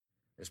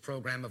This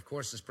program, of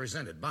course, is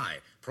presented by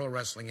Pro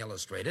Wrestling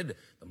Illustrated,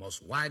 the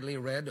most widely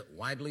read,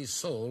 widely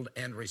sold,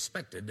 and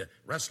respected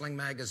wrestling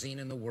magazine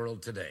in the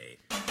world today.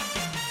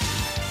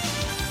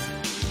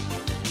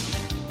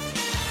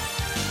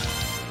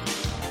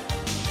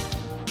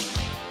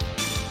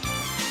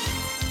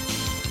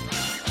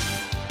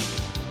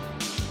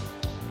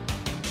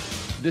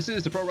 This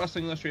is the Pro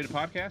Wrestling Illustrated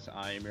podcast.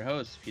 I am your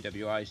host,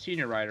 PWI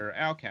senior writer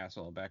Al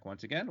Castle, back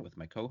once again with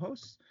my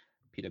co-hosts,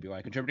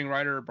 PWI contributing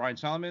writer Brian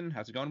Solomon.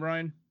 How's it going,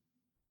 Brian?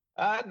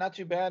 Not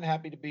too bad.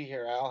 Happy to be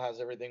here, Al. How's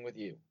everything with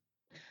you?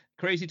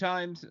 Crazy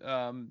times.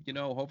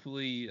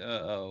 Hopefully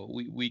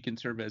we can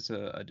serve as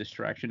a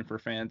distraction for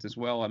fans as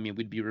well. I mean,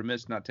 we'd be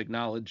remiss not to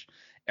acknowledge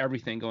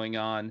everything going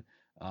on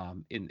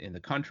in the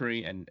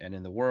country and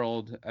in the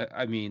world.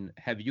 I mean,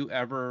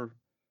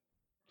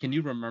 can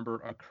you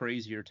remember a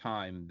crazier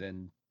time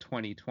than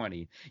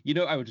 2020?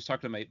 I was just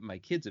talking to my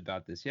kids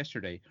about this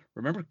yesterday.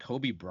 Remember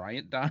Kobe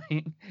Bryant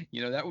dying?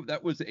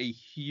 That was a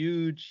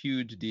huge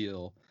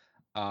deal.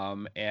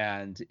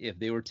 And if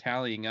they were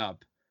tallying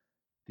up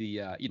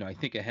I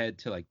think ahead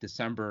to like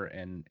December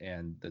and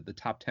the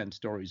top 10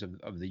 stories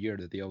of the year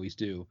that they always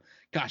do.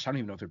 Gosh, I don't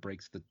even know if it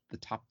breaks the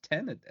top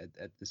 10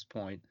 at this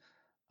point.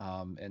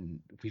 And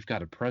we've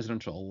got a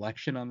presidential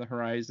election on the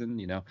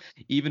horizon.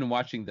 Even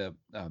watching the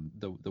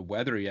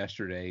weather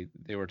yesterday,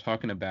 they were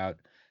talking about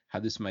how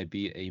this might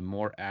be a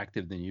more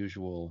active than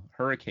usual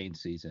hurricane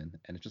season,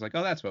 and it's just like,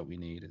 oh, that's what we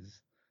need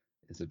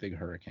is a big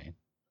hurricane.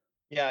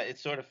 Yeah, it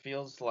sort of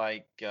feels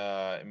like,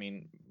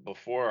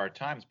 before our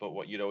times, but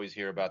what you'd always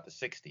hear about the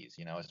 60s,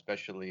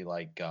 especially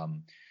like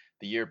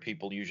the year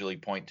people usually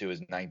point to is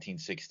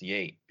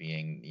 1968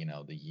 being,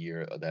 the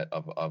year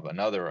of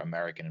another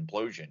American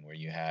implosion where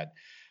you had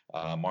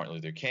Martin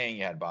Luther King,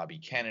 you had Bobby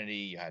Kennedy,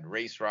 you had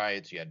race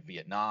riots, you had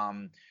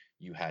Vietnam,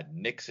 you had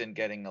Nixon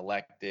getting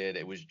elected.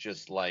 It was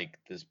just like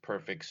this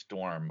perfect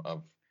storm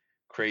of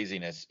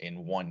craziness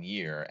in one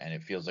year, and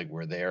it feels like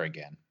we're there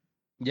again.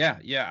 Yeah.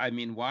 I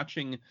mean,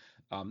 watching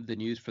the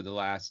news for the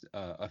last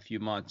a few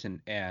months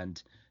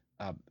and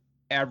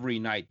every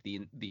night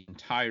the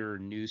entire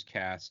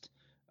newscast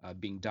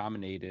being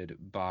dominated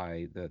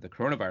by the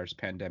coronavirus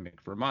pandemic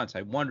for months,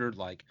 I wondered,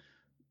 like,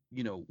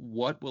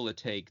 what will it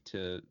take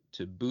to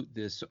boot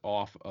this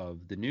off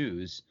of the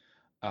news,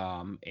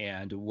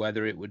 and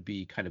whether it would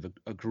be kind of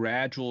a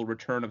gradual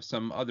return of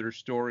some other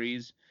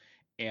stories.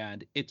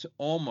 And it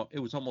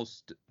was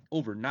almost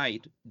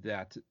overnight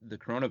that the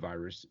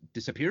coronavirus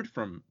disappeared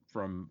from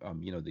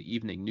the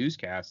evening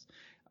newscast.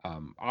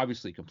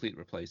 Obviously, completely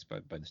replaced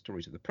by the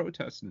stories of the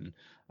protests and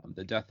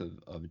the death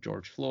of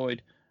George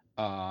Floyd.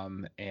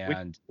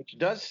 Which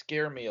does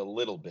scare me a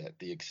little bit,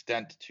 the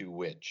extent to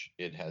which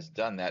it has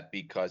done that,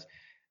 because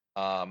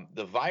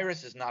the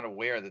virus is not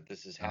aware that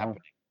this is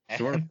happening.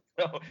 Sure. And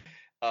so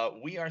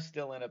we are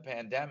still in a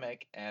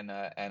pandemic and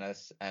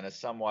a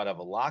somewhat of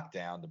a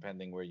lockdown,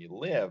 depending where you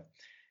live.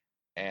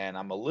 And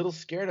I'm a little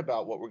scared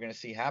about what we're going to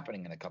see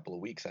happening in a couple of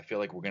weeks. I feel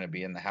like we're going to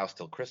be in the house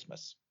till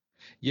Christmas.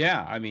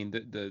 Yeah, I mean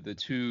the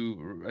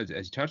two, as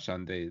you touched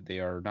on, they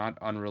are not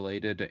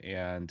unrelated,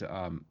 and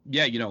I'm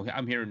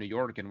here in New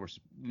York, and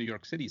New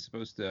York City is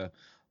supposed to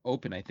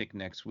open, I think,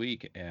 next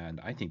week, and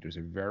I think there's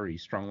a very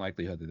strong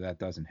likelihood that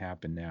doesn't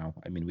happen now.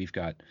 I mean, we've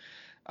got,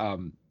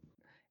 and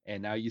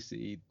now you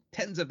see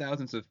tens of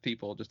thousands of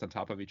people just on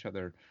top of each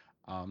other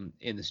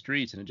in the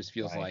streets, and it just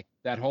feels like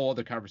that whole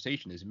other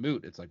conversation is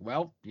moot. It's like,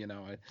 well,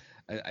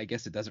 I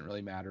guess it doesn't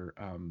really matter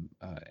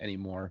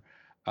anymore.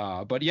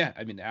 But yeah,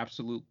 I mean,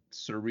 absolute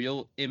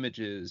surreal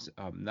images,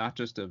 not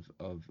just of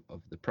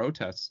the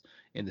protests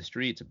in the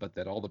streets, but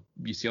that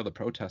you see all the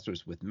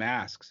protesters with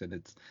masks, and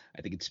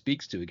I think it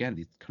speaks to, again,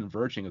 the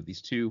converging of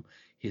these two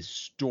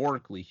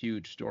historically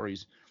huge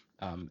stories,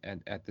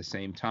 and at the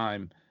same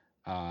time,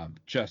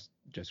 just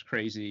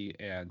crazy.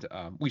 And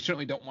we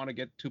certainly don't want to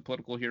get too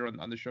political here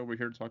on the show. We're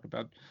here to talk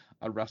about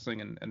wrestling,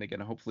 and again,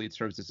 hopefully it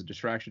serves as a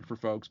distraction for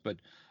folks, but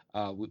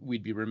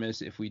we'd be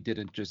remiss if we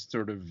didn't just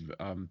sort of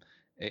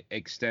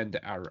extend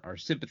our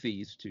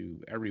sympathies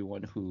to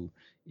everyone who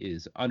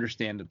is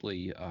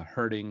understandably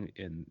hurting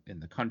in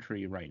the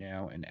country right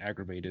now, and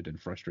aggravated and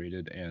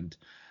frustrated. And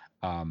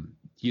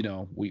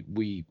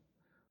we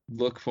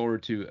look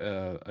forward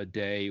to a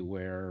day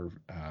where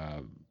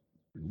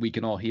we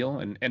can all heal,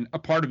 and a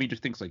part of me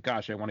just thinks, like,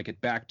 gosh, I want to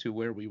get back to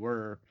where we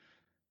were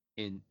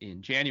in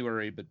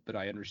January, but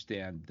I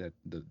understand that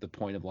the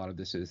point of a lot of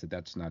this is that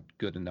that's not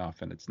good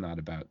enough, and it's not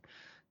about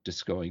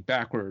just going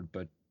backward,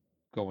 but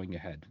going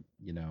ahead,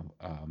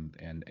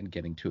 and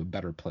getting to a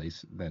better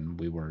place than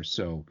we were.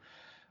 So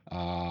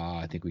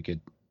I think we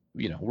could,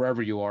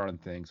 wherever you are on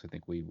things, I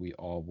think we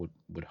all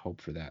would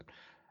hope for that.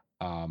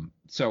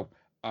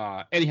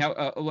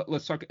 Anyhow,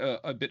 let's talk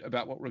a bit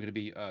about what we're going to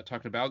be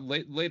talking about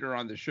later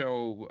on the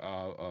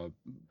show.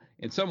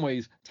 In some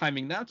ways,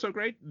 timing not so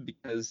great,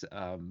 because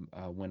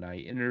when I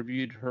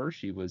interviewed her,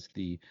 she was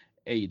the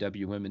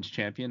AEW Women's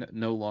Champion,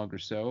 no longer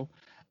so.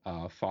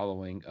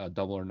 following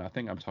Double or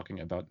Nothing. I'm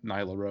talking about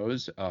Nyla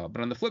Rose. But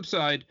on the flip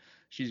side,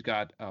 she's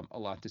got a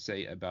lot to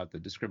say about the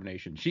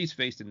discrimination she's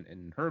faced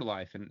in her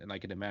life, and I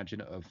can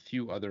imagine a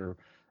few other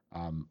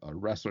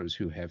wrestlers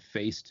who have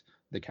faced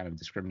the kind of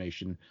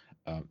discrimination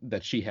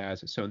that she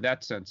has. So in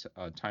that sense,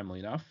 timely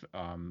enough.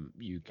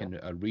 You can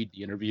read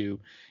the interview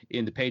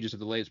in the pages of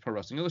the latest Pro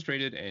Wrestling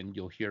Illustrated, and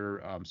you'll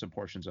hear some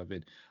portions of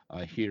it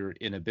here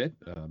in a bit.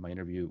 My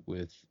interview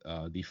with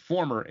the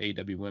former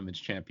AEW Women's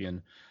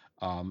Champion,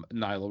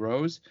 Nyla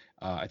Rose.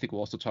 I think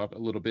we'll also talk a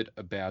little bit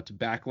about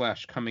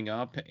Backlash coming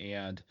up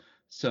and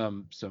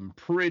some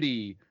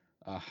pretty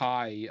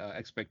high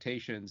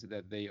expectations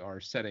that they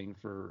are setting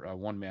for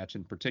one match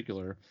in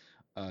particular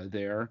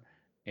there,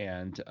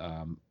 and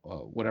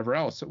whatever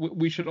else.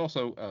 We should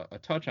also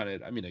touch on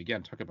it. I mean,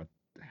 again, talk about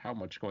how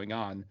much going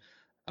on.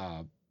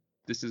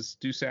 This is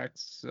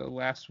Dusak's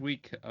last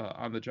week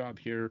on the job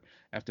here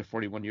after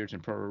 41 years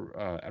at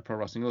Pro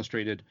Wrestling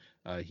Illustrated.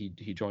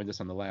 He joined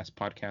us on the last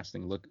podcast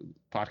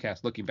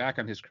looking back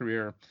on his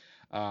career.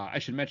 I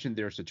should mention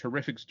there's a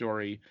terrific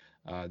story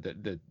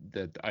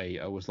that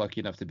I was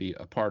lucky enough to be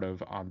a part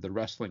of on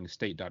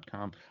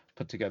thewrestlingstate.com,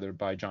 put together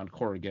by John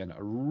Corrigan.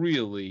 A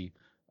really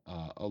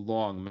a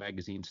long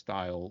magazine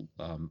style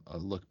a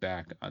look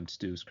back on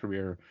Stu's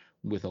career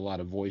with a lot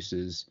of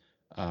voices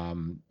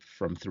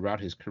from throughout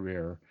his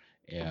career.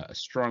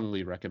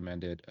 Strongly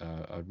recommend it.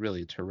 A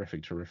really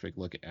terrific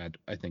look at,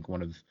 I think,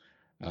 one of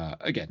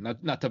again,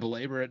 not to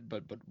belabor it,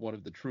 but one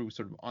of the true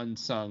sort of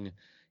unsung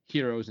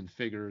heroes and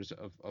figures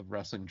of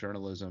wrestling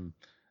journalism,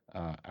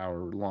 our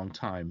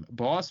longtime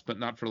boss, but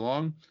not for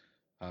long,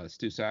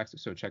 Stu Sachs.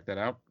 So check that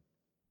out.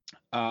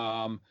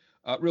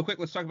 Real quick,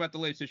 let's talk about the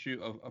latest issue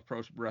of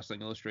Pro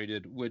Wrestling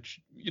Illustrated,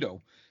 which,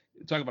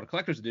 talk about a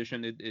collector's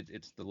edition.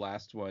 It's the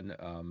last one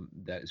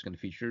that is going to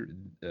feature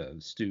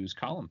Stu's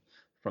column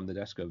from the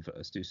desk of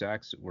Stu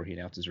Sachs, where he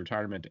announced his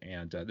retirement.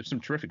 And there's some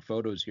terrific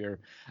photos here.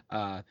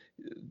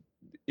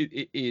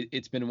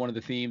 It's been one of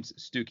the themes.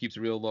 Stu keeps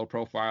a real low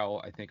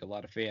profile. I think a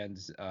lot of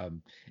fans,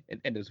 and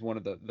it's one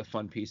of the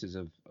fun pieces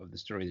of the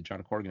story that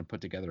John Corrigan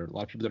put together. A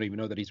lot of people don't even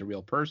know that he's a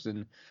real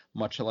person,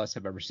 much less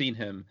have ever seen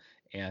him.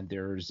 And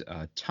there's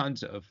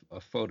tons of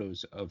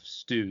photos of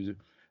Stu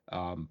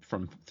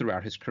from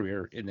throughout his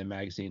career in the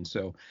magazine.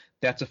 So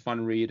that's a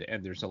fun read,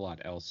 and there's a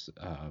lot else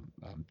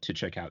to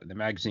check out in the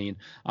magazine.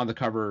 On the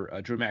cover,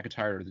 Drew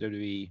McIntyre, the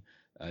WWE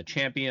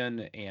champion,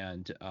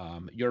 and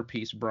your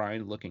piece,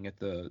 Brian, looking at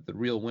the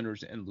real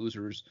winners and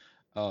losers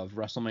of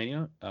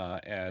WrestleMania.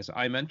 As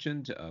I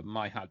mentioned,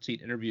 my hot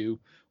seat interview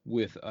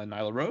with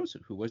Nyla Rose,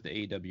 who was the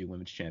AEW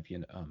Women's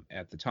Champion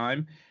at the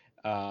time.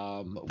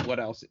 What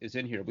else is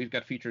in here? We've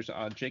got features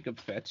on Jacob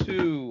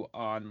Fatu,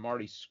 on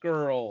Marty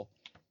Scurll,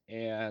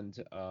 and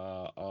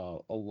a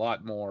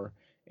lot more.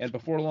 And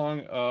before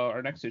long,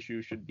 our next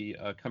issue should be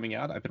coming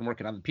out. I've been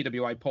working on the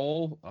PWI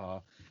poll,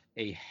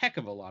 a heck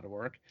of a lot of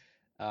work,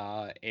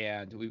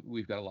 and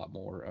we've got a lot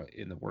more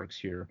in the works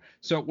here.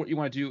 So what you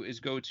want to do is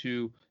go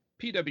to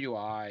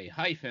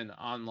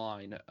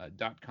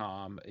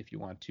pwi-online.com if you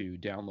want to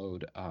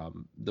download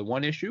the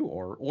one issue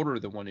or order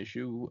the one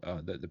issue,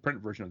 the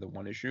print version of the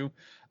one issue.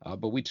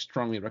 But we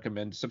strongly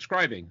recommend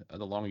subscribing.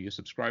 The longer you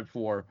subscribe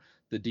for,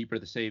 the deeper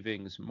the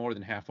savings, more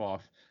than half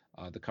off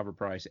the cover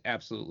price.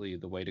 Absolutely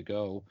the way to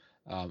go.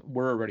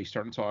 We're already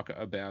starting to talk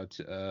about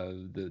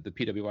the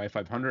PWI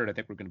 500. I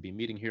think we're going to be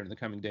meeting here in the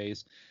coming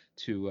days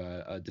to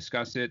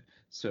discuss it.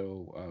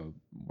 So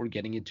we're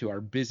getting into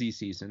our busy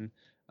season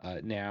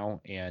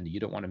now, and you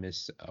don't want to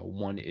miss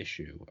one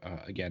issue.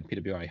 Again,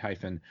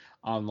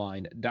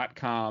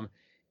 pwi-online.com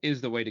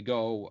is the way to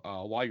go.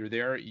 While you're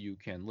there, you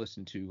can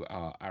listen to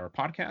our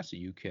podcast.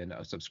 You can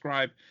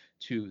subscribe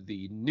to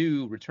the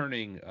new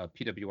returning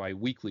PWI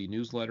weekly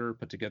newsletter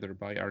put together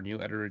by our new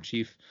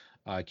editor-in-chief,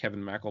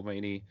 Kevin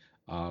McElvaney.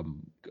 A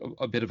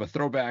bit of a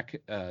throwback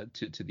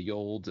to the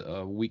old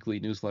weekly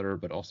newsletter,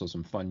 but also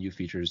some fun new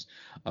features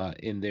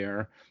in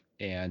there,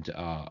 and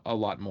a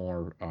lot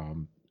more.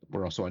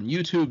 We're also on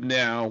YouTube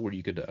now, where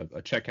you could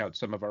check out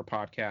some of our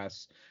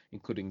podcasts,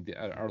 including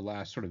our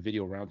last sort of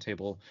video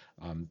roundtable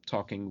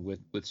talking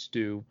with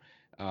Stu.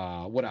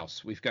 What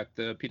else? We've got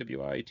the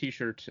PWI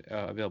t-shirt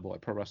available at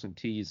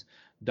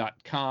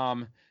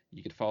ProWrestlingTees.com.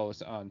 You can follow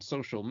us on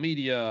social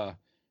media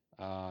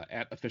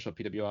at official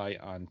PWI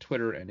on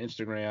Twitter and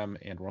Instagram,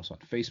 and we're also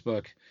on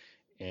Facebook.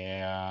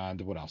 And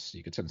what else?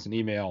 You could send us an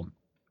email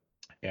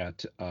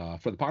at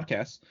for the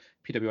podcast,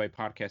 PWI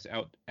podcast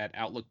out at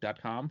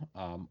outlook.com,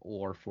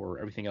 or for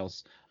everything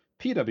else,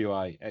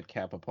 PWI at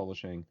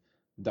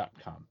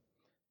kappapublishing.com.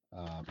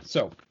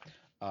 So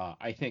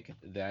I think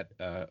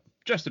that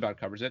just about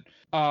covers it.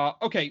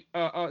 Okay.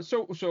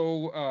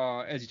 So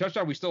as you touched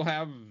on, we still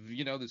have,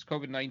 this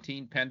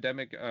COVID-19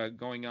 pandemic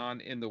going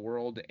on in the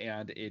world,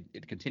 and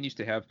it continues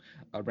to have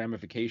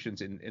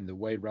ramifications in the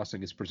way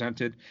wrestling is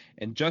presented.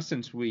 And just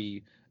since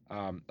we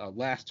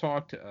last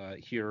talked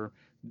here,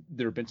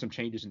 there have been some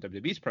changes in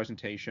WWE's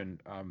presentation.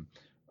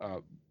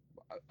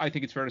 I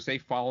think it's fair to say,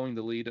 following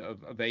the lead of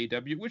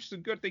AEW, which is a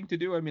good thing to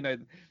do. I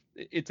mean,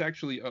 it's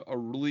actually a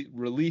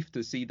relief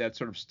to see that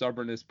sort of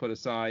stubbornness put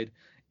aside.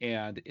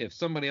 And if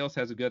somebody else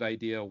has a good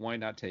idea, why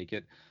not take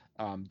it?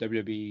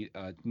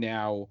 WWE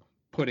now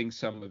putting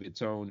some of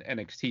its own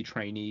NXT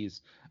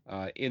trainees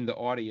in the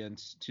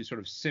audience to sort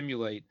of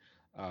simulate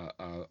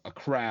a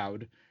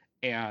crowd.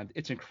 And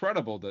it's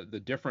incredible the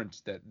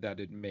difference that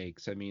it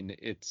makes. I mean,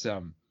 it's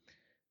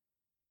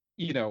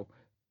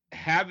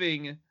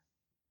having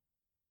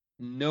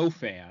no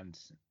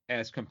fans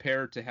as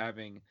compared to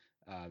having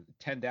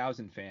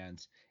 10,000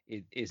 fans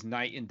is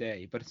night and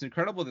day. But it's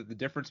incredible that the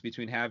difference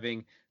between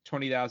having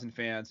 20,000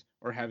 fans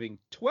or having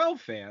 12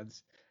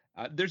 fans,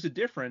 there's a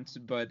difference,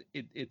 but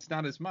it's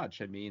not as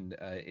much. I mean,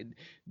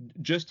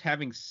 just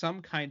having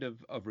some kind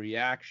of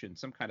reaction,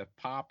 some kind of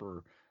pop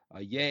or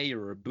a yay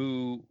or a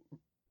boo,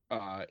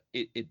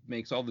 it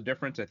makes all the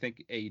difference. I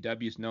think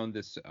AEW's known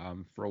this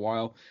for a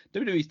while.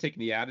 WWE's taken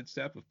the added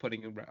step of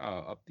putting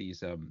up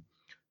these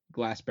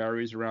glass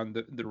barriers around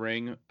the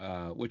ring,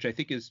 which I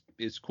think is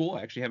cool.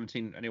 I actually haven't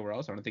seen anywhere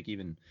else. I don't think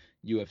even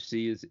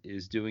UFC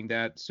is doing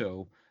that.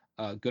 So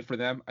good for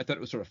them. I thought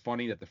it was sort of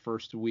funny that the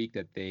first week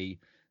that they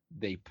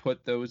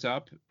put those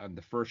up on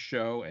the first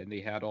show and they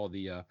had all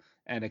the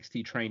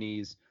NXT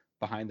trainees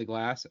behind the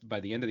glass. By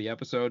the end of the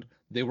episode,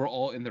 they were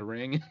all in the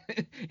ring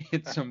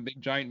in some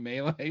big giant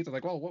melee. So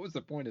like, well, what was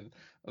the point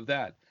of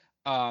that?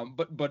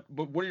 But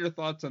what are your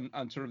thoughts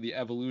on sort of the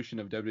evolution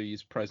of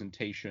WWE's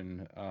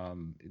presentation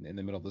in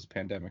the middle of this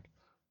pandemic?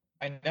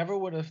 I never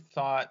would have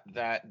thought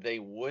that they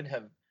would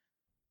have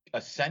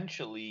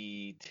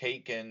essentially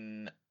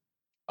taken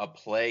a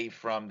play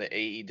from the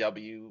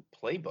AEW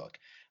playbook.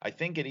 I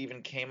think it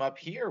even came up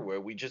here where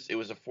it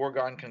was a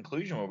foregone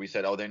conclusion where we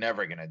said, oh, they're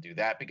never going to do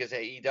that because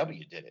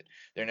AEW did it.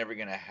 They're never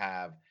going to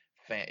have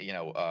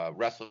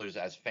wrestlers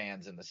as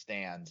fans in the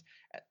stands.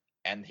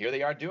 And here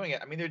they are doing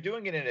it. I mean, they're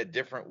doing it in a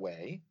different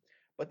way,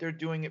 but they're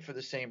doing it for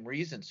the same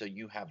reason. So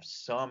you have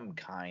some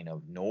kind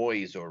of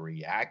noise or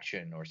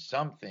reaction or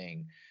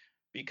something,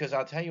 because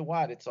I'll tell you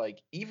what, it's like,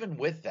 even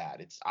with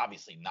that, it's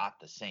obviously not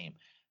the same.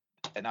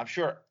 And I'm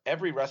sure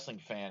every wrestling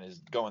fan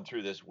is going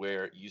through this,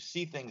 where you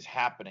see things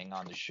happening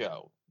on the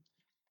show,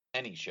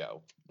 any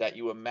show, that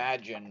you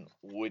imagine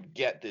would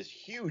get this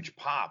huge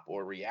pop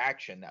or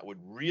reaction that would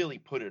really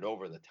put it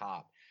over the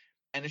top,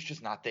 and it's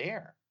just not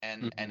there.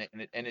 And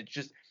it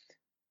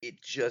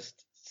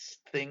just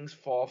things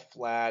fall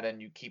flat,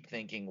 and you keep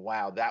thinking,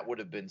 wow, that would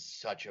have been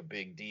such a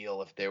big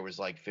deal if there was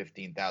like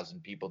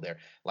 15,000 people there.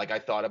 Like I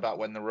thought about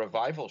when the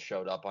Revival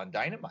showed up on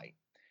Dynamite.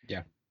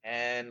 Yeah.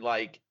 And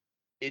like,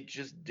 it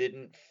just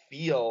didn't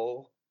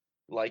feel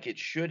like it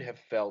should have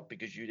felt,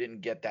 because you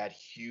didn't get that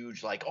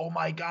huge, like, oh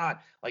my God.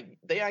 Like,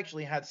 they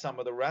actually had some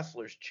of the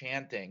wrestlers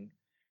chanting,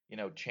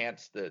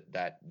 chants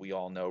that we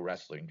all know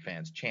wrestling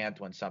fans chant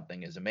when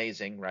something is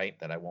amazing, right?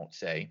 That I won't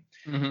say.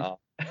 Mm-hmm.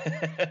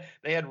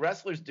 They had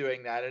wrestlers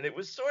doing that, and it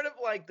was sort of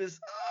like this,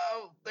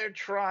 oh, they're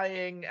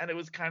trying, and it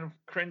was kind of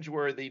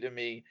cringeworthy to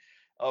me,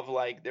 of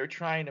like, they're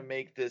trying to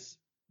make this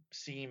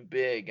seem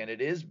big, and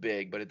it is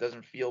big, but it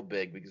doesn't feel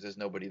big because there's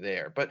nobody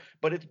there. But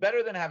it's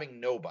better than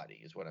having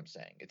nobody, is what I'm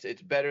saying.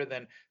 It's better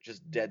than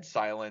just dead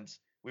silence.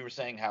 We were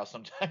saying how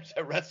sometimes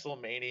at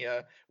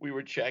WrestleMania we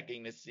were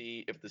checking to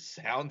see if the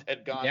sound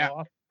had gone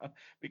off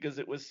because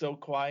it was so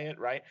quiet,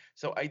 right?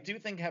 So I do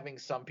think having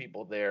some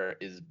people there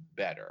is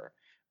better.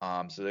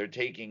 So they're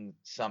taking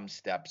some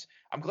steps.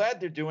 I'm glad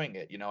they're doing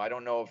it. I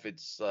don't know if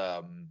it's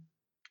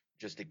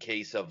just a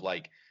case of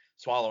like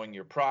swallowing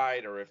your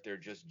pride, or if they're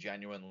just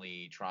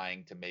genuinely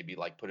trying to maybe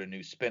like put a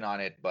new spin on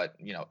it. But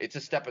it's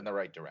a step in the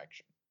right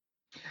direction.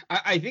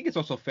 I think it's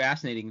also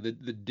fascinating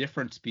the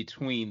difference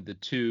between the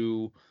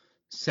two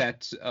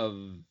sets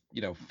of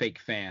fake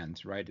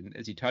fans, right? And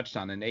as you touched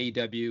on, in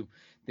AEW,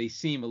 they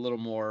seem a little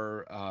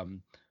more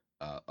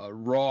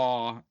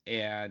raw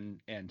and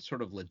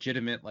sort of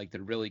legitimate, like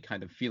they're really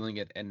kind of feeling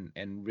it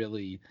and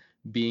really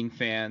being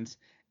fans.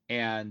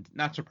 And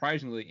not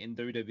surprisingly, in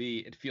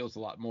WWE, it feels a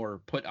lot more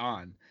put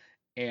on.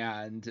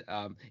 And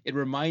it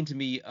reminds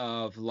me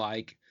of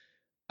like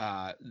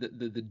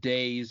the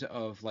days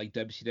of like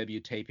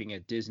WCW taping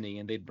at Disney,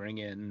 and they'd bring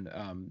in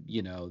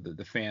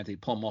the fans,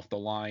 they'd pull them off the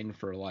line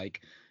for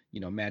like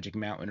Magic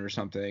Mountain or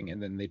something,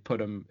 and then they'd put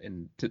them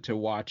in to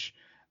watch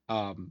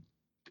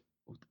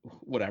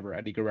whatever,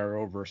 Eddie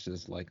Guerrero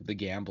versus like the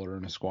Gambler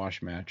in a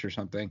squash match or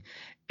something,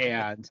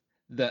 and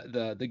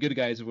the good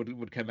guys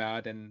would come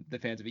out and the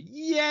fans would be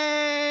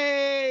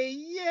yay,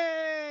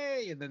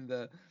 yay, and then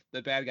the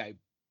bad guy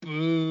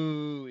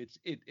boo. It's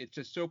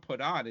just so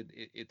put on.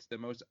 It's the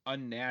most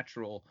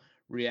unnatural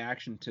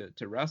reaction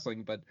to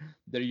wrestling. But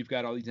there you've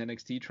got all these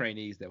NXT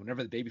trainees that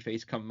whenever the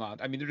babyface come out,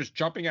 I mean, they're just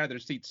jumping out of their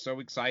seats so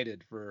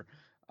excited for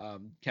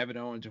Kevin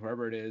Owens or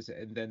whoever it is,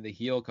 and then the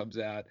heel comes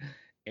out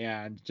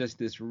and just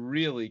this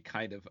really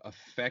kind of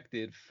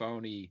affected,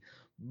 phony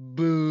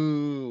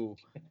boo.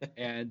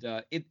 And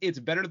it's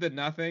better than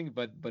nothing,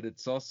 but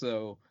it's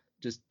also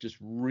just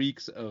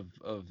reeks of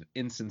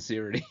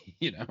insincerity,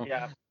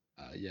 Yeah.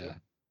 Yeah.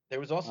 There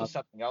was also Uh,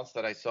 something else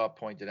that I saw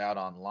pointed out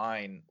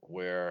online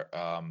where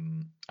I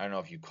don't know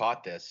if you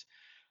caught this.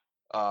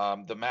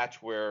 The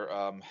match where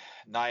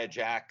Nia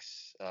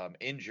Jax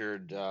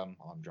injured. Oh,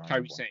 I'm drawing a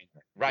Kyrie blank. Sane.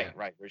 Yeah.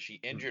 Right, where she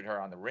injured her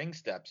on the ring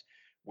steps,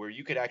 where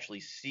you could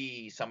actually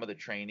see some of the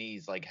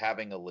trainees like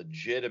having a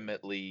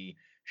legitimately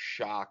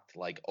shocked,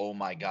 like, oh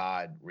my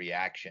God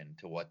reaction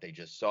to what they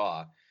just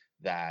saw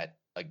that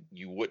like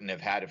you wouldn't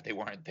have had if they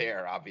weren't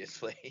there,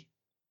 obviously.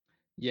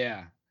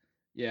 Yeah.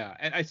 Yeah.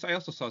 And I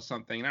also saw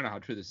something, I don't know how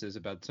true this is,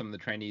 about some of the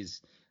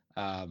trainees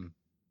um,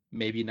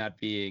 maybe not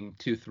being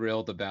too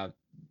thrilled about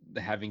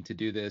having to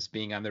do this,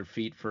 being on their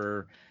feet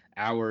for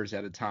hours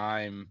at a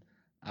time,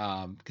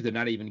 because they're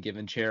not even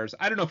given chairs.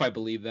 I don't know if I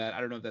believe that. I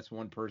don't know if that's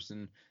one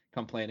person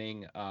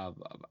complaining.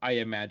 I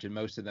imagine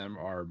most of them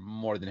are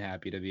more than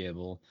happy to be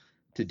able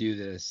to do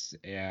this.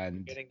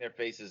 And Getting their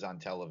faces on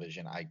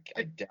television, I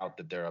doubt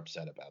that they're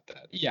upset about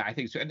that. yeah, I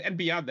think so. And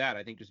beyond that,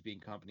 I think just being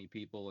company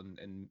people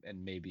and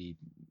maybe,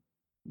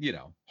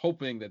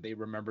 hoping that they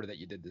remember that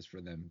you did this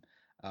for them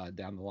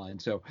down the line.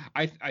 So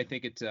I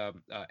think it's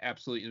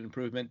absolutely an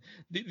improvement.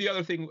 The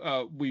other thing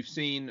we've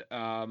seen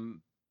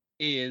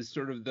is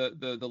sort of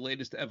the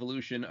latest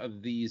evolution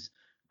of these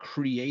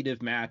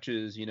creative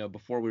matches.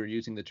 Before we were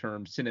using the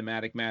term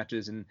cinematic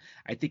matches, and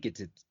I think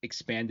it's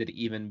expanded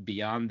even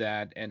beyond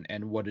that.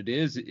 And what it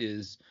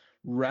is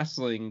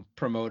wrestling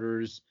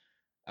promoters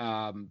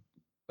um,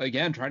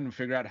 again trying to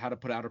figure out how to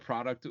put out a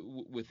product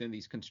within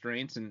these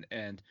constraints,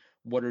 and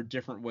what are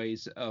different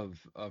ways of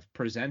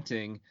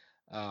presenting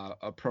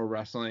a pro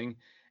wrestling.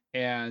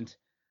 And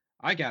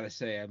I gotta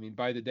say, I mean,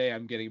 by the day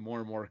I'm getting more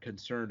and more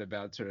concerned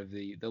about sort of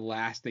the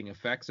lasting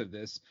effects of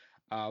this.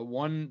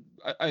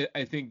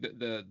 I think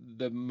that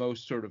the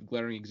most sort of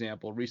glaring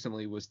example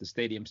recently was the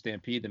Stadium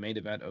Stampede, the main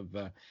event of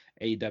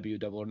AEW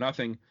Double or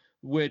Nothing,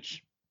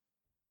 which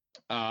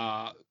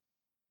uh,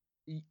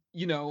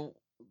 you know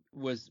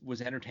was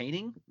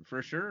entertaining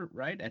for sure,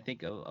 right? I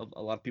think a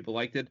lot of people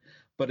liked it,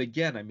 but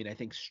again, I mean, I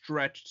think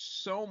stretched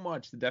so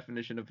much the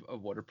definition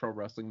of what a pro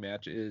wrestling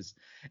match is.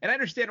 And I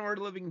understand we're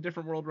living in a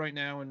different world right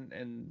now,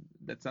 and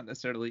that's not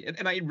necessarily.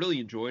 And I really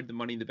enjoyed the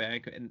Money in the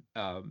Bank and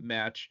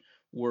match,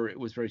 where it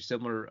was very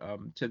similar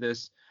to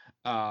this,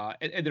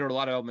 and there are a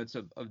lot of elements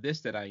of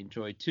this that I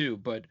enjoyed too.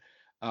 But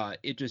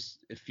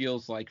it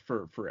feels like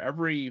for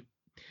every,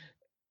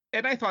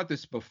 and I thought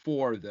this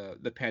before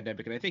the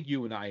pandemic, and I think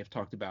you and I have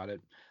talked about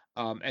it,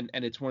 and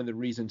it's one of the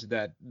reasons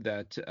that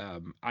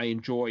I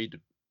enjoyed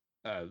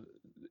uh,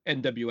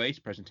 NWA's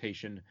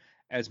presentation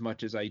as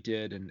much as I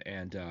did,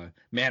 and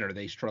man, are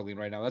they struggling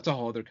right now? That's a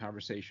whole other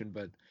conversation,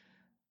 but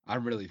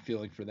I'm really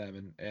feeling for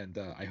them, and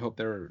I hope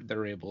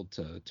they're able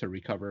to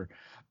recover.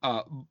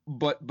 Uh,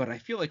 but I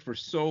feel like for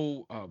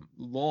so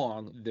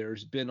long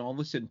there's been all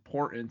this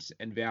importance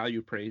and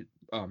value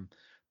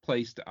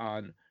placed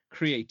on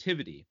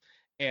creativity,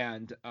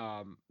 and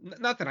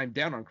not that I'm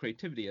down on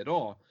creativity at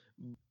all.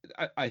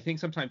 I think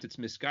sometimes it's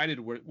misguided,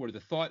 where the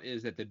thought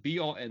is that the be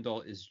all end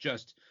all is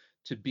just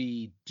to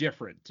be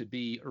different, to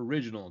be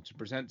original, to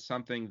present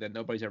something that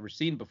nobody's ever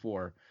seen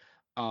before.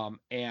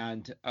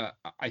 And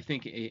I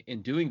think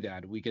in doing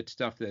that, we get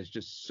stuff that's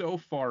just so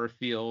far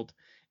afield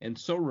and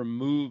so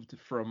removed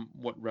from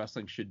what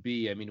wrestling should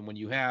be. I mean, when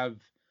you have,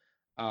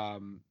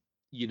 um,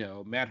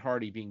 Matt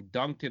Hardy being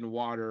dunked in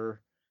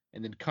water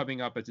and then coming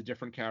up as a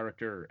different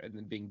character, and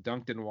then being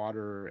dunked in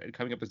water and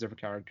coming up as a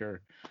different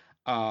character,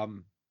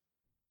 um,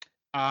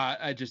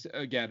 I just,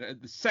 again,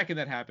 the second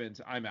that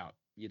happens, I'm out.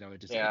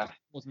 It just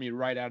pulls me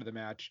right out of the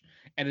match,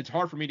 and it's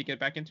hard for me to get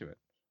back into it.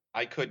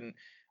 I couldn't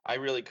I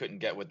really couldn't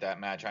get with that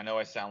match. I know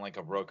I sound like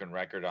a broken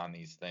record on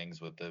these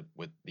things with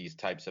these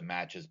types of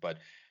matches, but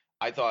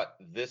I thought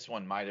this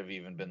one might have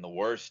even been the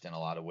worst in a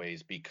lot of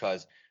ways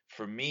because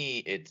for me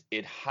it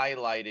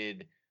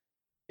highlighted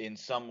in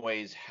some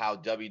ways how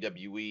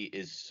WWE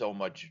is so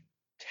much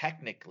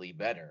technically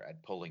better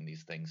at pulling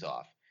these things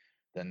off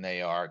than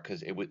they are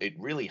because it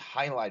really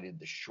highlighted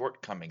the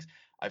shortcomings.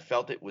 I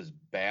felt it was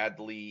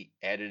badly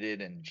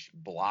edited and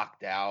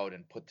blocked out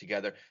and put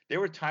together. There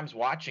were times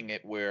watching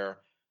it where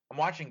I'm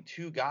watching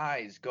two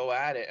guys go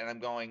at it and I'm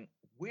going,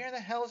 where the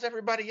hell is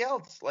everybody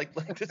else? Like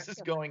this is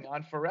going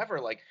on forever.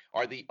 Like,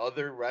 are the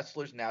other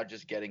wrestlers now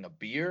just getting a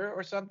beer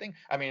or something?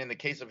 I mean, in the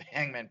case of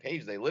Hangman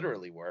Page, they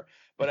literally were.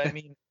 But I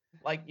mean,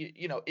 like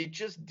it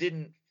just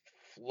didn't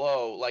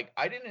flow. Like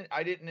I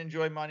didn't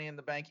enjoy Money in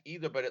the Bank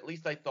either, but at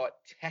least I thought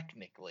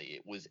technically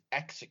it was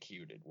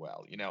executed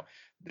well.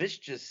 This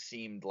just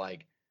seemed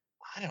like,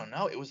 I don't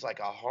know, it was like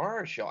a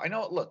horror show. I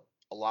know, look,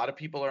 a lot of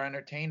people are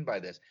entertained by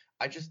this.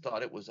 I just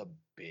thought it was a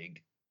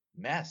big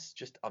mess,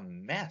 just a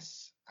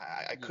mess.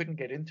 I couldn't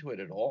get into it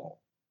at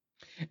all.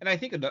 And I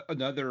think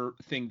another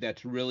thing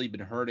that's really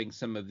been hurting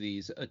some of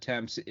these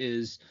attempts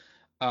is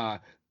uh,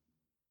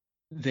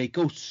 they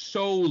go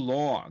so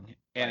long,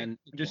 Right. and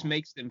it just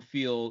makes them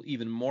feel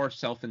even more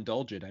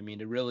self-indulgent. I mean,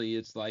 it really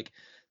is like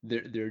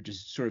they're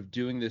just sort of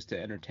doing this to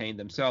entertain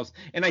themselves.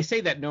 And I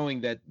say that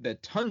knowing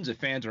that tons of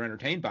fans are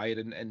entertained by it,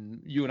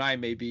 and you and I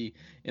may be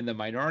in the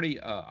minority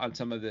on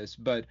some of this,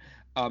 but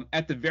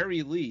at the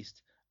very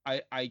least,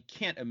 I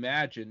can't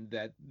imagine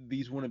that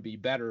these wouldn't be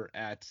better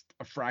at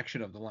a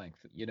fraction of the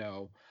length,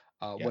 Yeah.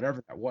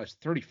 whatever that was,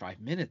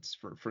 35 minutes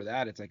for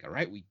that. It's like, all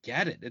right, we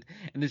get it.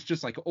 And it's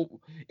just like,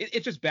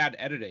 it's just bad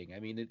editing. I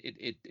mean,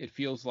 it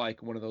feels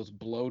like one of those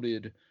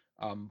bloated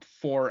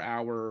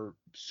 4-hour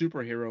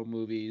superhero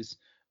movies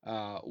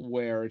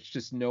where it's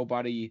just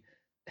nobody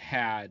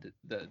had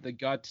the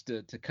guts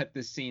to cut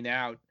this scene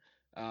out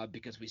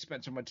because we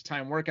spent so much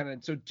time working on it.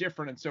 It's so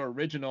different and so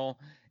original,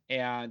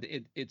 and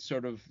it's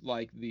sort of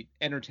like the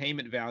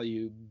entertainment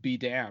value be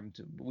damned.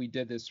 We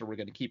did this, so we're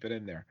going to keep it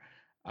in there.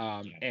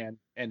 And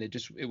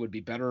it would be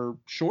better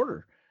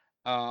shorter.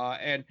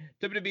 And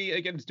WWE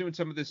again is doing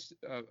some of this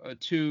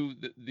too.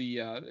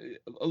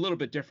 A little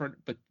bit different,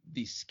 but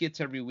these skits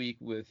every week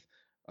with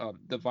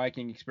the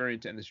Viking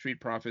Experience and the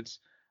Street Profits.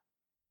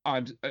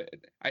 I'm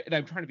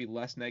I'm trying to be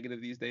less negative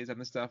these days on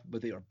this stuff,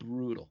 but they are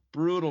brutal,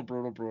 brutal,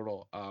 brutal,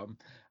 brutal.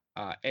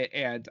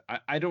 And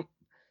I don't.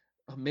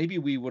 Maybe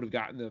we would have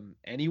gotten them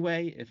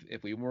anyway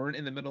if we weren't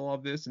in the middle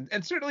of this.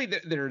 And certainly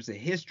there's a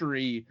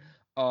history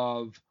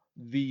of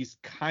these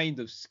kind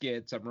of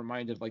skits. I'm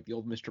reminded of like the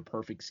old Mr.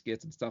 Perfect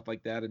skits and stuff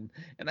like that. And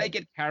I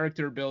get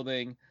character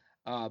building,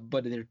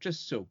 but they're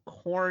just so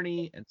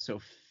corny and so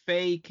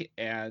fake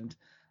and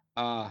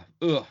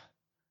ugh.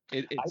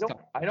 It's tough.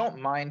 I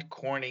don't mind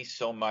corny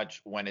so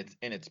much when it's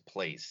in its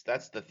place.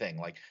 That's the thing.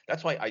 Like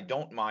that's why I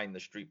don't mind the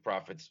Street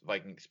Profits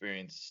Viking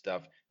Experience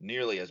stuff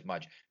nearly as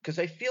much because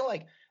I feel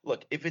like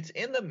look, if it's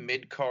in the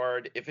mid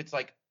card, if it's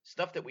like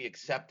stuff that we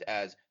accept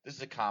as this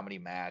is a comedy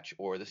match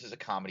or this is a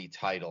comedy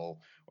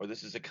title or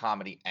this is a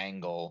comedy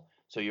angle,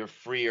 so you're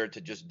freer to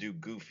just do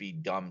goofy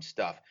dumb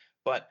stuff.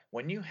 But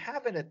when you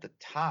have it at the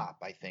top,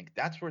 I think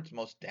that's where it's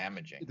most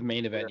damaging. The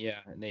main event, Where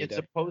yeah. In it's AEW.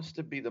 supposed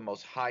to be the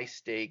most high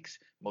stakes,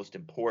 most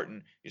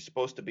important. You're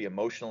supposed to be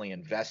emotionally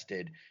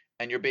invested,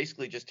 and you're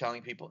basically just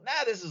telling people,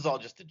 "Nah, this is all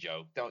just a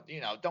joke.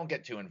 Don't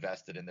get too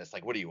invested in this.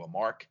 Like, what are you, a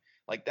mark?"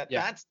 Like that. Yeah.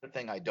 That's the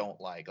thing I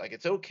don't like. Like,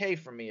 it's okay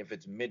for me if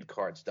it's mid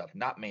card stuff,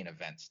 not main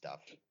event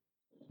stuff.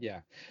 Yeah.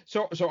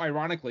 So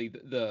ironically,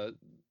 the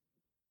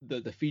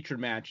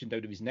featured match in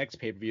WWE's next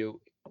pay-per-view,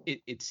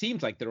 it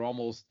seems like they're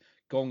almost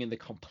going in the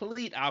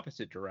complete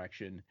opposite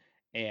direction,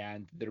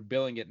 and they're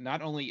billing it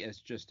not only as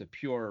just a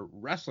pure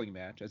wrestling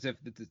match, as if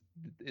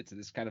it's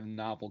this kind of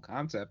novel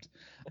concept,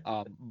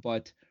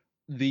 but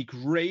the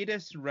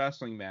greatest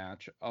wrestling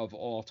match of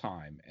all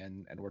time,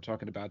 and we're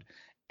talking about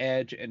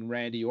Edge and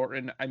Randy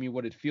Orton. I mean,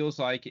 what it feels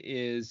like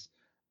is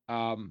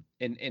an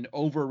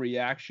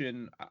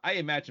overreaction. I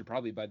imagine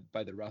probably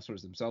by the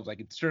wrestlers themselves. I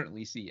could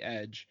certainly see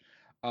Edge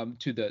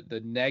to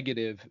the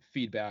negative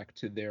feedback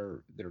to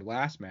their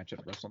last match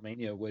at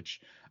WrestleMania,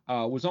 which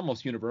was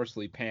almost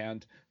universally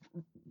panned.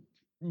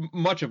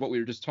 Much of what we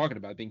were just talking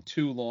about being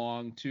too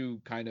long,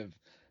 too kind of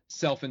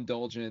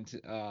self-indulgent,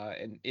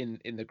 and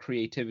in the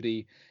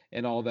creativity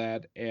and all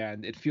that.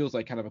 And it feels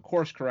like kind of a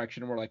course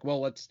correction. We're like,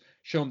 well, let's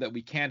show them that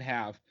we can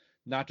have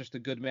not just a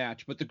good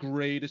match, but the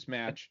greatest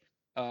match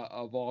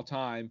of all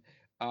time.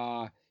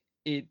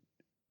 It,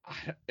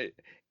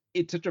 it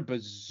it's such a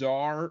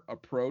bizarre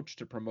approach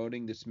to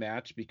promoting this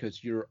match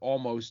because you're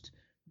almost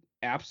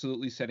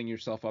absolutely setting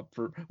yourself up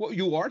for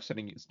you are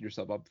setting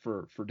yourself up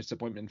for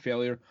disappointment and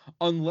failure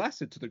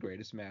unless it's the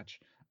greatest match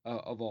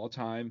of all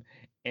time.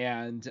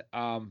 And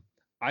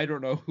I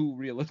don't know who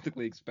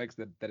realistically expects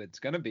that it's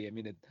going to be. I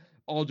mean,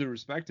 all due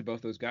respect to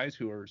both those guys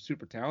who are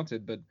super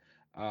talented, but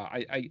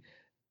I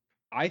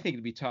think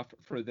it'd be tough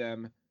for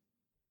them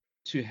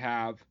to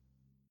have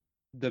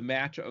the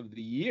match of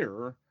the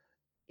year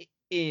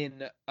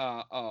in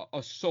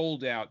a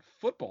sold out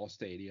football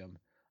stadium,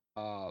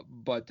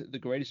 but the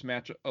greatest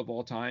match of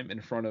all time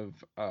in front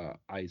of,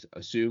 I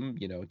assume,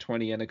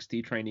 20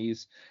 NXT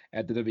trainees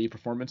at the WWE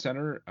Performance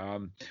Center.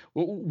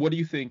 What do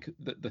you think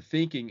the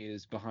thinking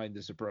is behind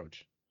this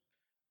approach?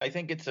 I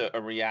think it's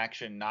a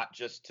reaction not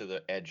just to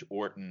the Edge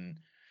Orton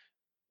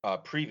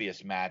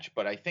previous match,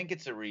 but I think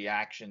it's a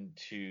reaction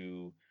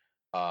to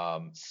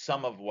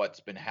some of what's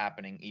been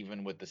happening,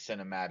 even with the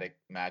cinematic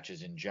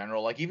matches in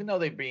general. Like, even though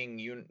they're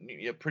being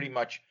pretty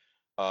much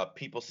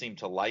people seem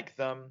to like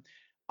them,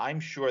 I'm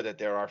sure that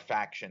there are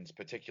factions,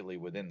 particularly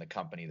within the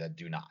company, that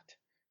do not,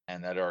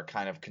 and that are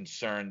kind of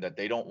concerned that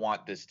they don't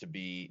want this to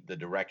be the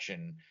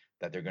direction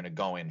that they're going to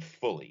go in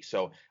fully.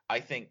 So I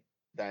think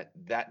that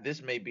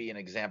this may be an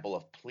example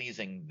of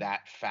pleasing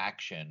that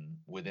faction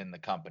within the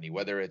company,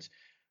 whether it's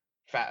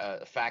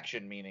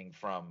faction meaning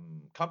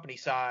from company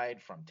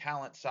side, from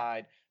talent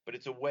side, but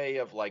it's a way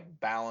of like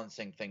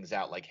balancing things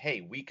out. Like, hey,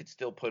 we could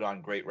still put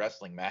on great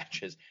wrestling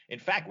matches. In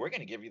fact, we're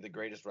going to give you the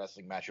greatest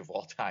wrestling match of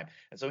all time.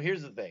 And so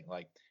here's the thing,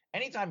 like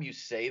anytime you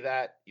say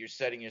that, you're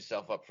setting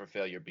yourself up for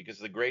failure because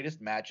the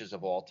greatest matches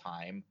of all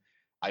time,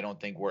 I don't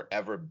think were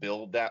ever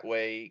billed that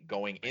way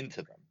going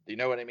into them. Do you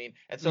know what I mean?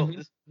 And so Mm-hmm.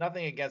 this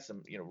nothing against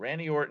them.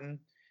 Randy Orton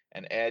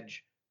and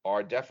Edge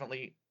are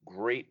definitely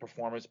great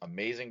performers,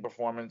 amazing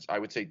performance. I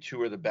would say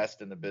two are the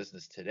best in the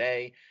business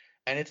today.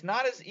 And it's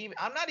not as even,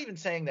 I'm not even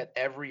saying that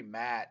every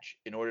match,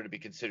 in order to be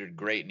considered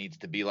great, needs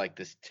to be like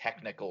this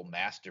technical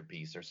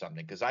masterpiece or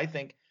something. Because I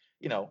think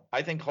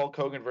I think Hulk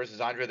Hogan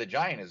versus Andre the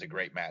Giant is a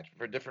great match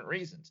for different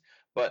reasons.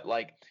 But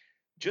like,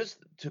 just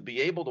to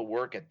be able to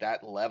work at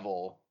that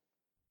level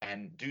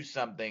and do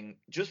something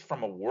just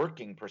from a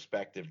working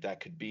perspective that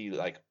could be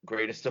like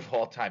greatest of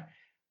all time.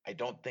 I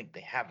don't think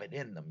they have it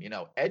in them.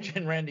 Edge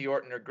and Randy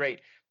Orton are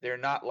great. They're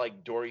not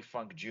like Dory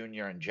Funk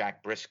Jr. and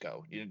Jack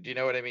Briscoe. Do you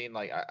know what I mean?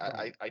 Like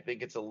Right. I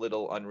think it's a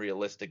little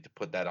unrealistic to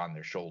put that on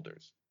their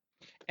shoulders.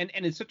 And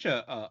it's such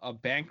a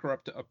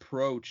bankrupt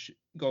approach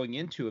going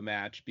into a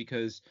match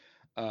because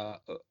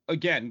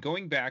again,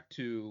 going back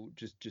to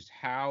just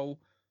how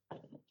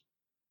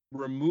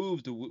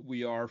removed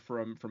we are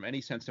from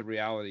any sense of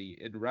reality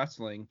in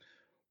wrestling.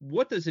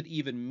 What does it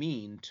even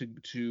mean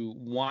to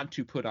want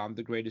to put on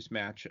the greatest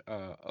match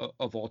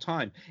of all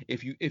time?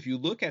 If you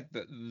look at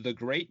the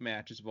great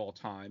matches of all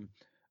time,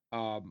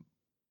 um,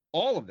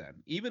 all of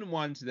them, even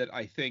ones that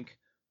I think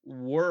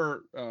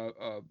were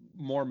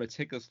more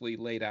meticulously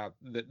laid out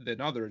than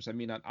others. I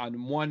mean,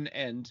 on one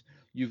end,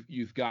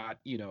 you've got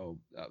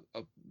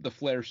the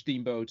Flair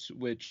Steamboats,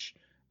 which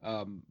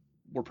um,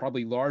 were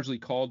probably largely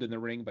called in the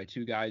ring by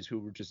two guys who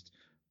were just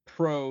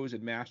pros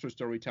and master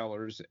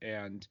storytellers,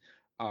 and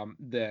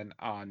then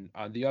on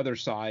the other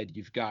side,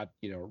 you've got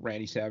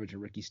Randy Savage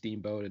and Ricky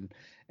Steamboat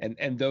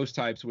and those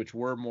types, which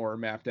were more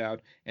mapped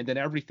out, and then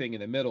everything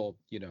in the middle,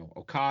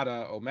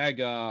 Okada,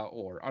 Omega,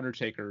 or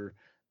Undertaker,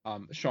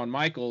 Shawn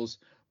Michaels.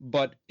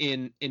 But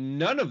in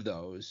none of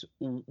those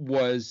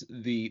was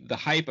the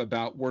hype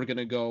about we're going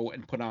to go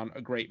and put on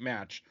a great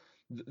match.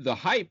 The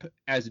hype,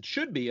 as it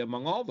should be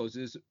among all those,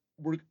 is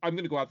I'm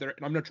going to go out there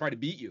and I'm going to try to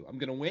beat you. I'm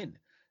going to win.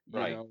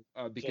 Right.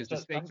 Because So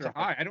the stakes are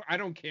sometimes, high. I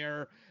don't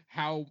care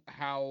how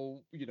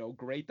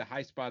great the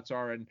high spots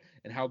are and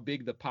how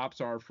big the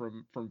pops are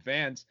from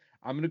fans.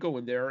 I'm going to go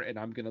in there and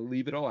I'm going to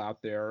leave it all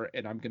out there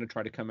and I'm going to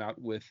try to come out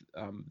with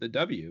the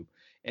W.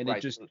 And it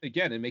right. just,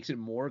 again, it makes it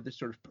more of this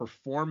sort of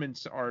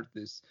performance art,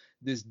 this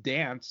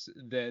dance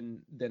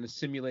than a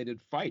simulated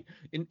fight.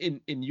 In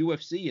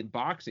UFC and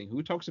boxing,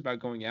 who talks about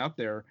going out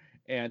there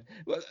and,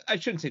 well, I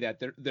shouldn't say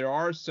that. There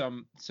are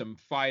some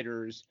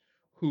fighters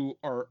who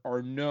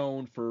are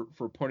known for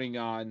putting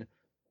on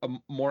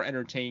more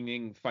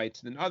entertaining fights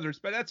than others,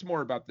 but that's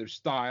more about their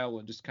style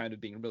and just kind of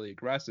being really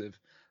aggressive.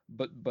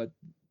 But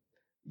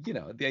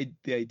the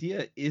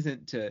idea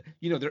isn't to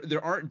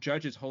there aren't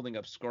judges holding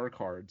up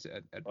scorecards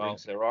at Well,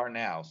 ringside. there are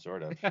now,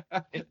 sort of.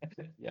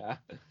 Yeah.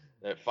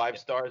 Five Yeah.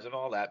 stars and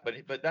all that.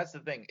 But that's the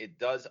thing. It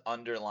does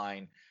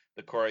underline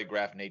the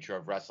choreographed nature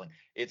of wrestling.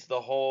 It's the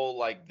whole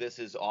like this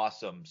is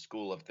awesome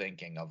school of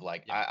thinking of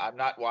like Yeah. I'm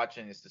not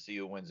watching this to see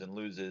who wins and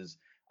loses.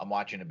 I'm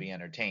watching to be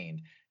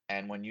entertained.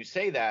 And when you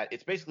say that,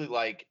 it's basically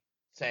like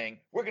saying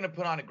we're going to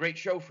put on a great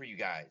show for you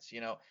guys.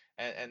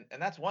 And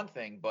that's one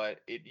thing. But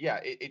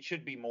it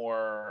should be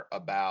more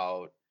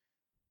about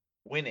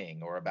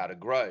winning or about a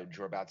grudge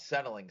or about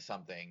settling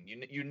something.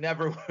 You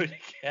never would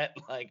get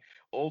like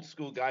old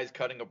school guys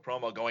cutting a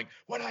promo going,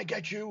 "When I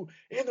get you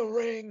in the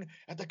ring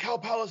at the Cow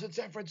Palace in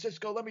San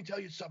Francisco, let me tell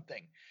you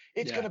something.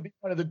 It's going Yeah. to be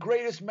one of the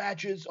greatest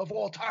matches of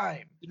all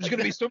time." There's Like going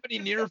to be that, so many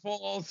near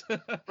falls,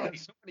 right?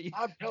 so many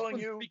I'm telling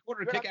you,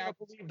 three-quarter you're kick not going out.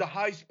 to believe the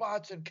high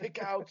spots and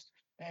kickouts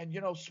and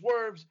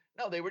swerves.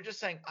 No, they were just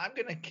saying, "I'm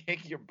going to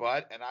kick your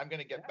butt and I'm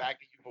going to get Yeah. back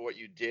at you for what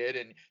you did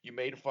and you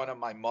made fun of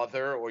my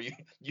mother or you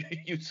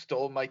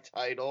stole my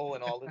title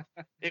and all this."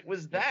 It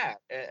was Yeah.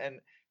 that,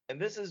 and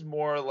this is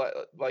more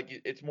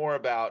like it's more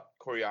about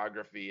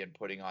choreography and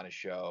putting on a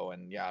show.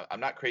 And yeah, I'm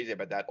not crazy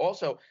about that.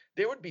 Also,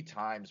 there would be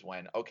times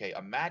when okay,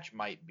 a match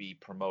might be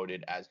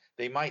promoted as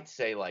they might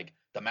say like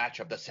the match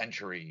of the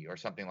century or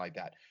something like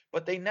that,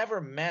 but they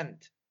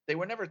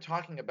were never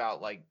talking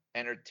about like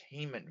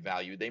entertainment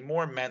value. They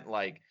more meant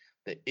like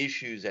the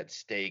issues at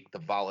stake, the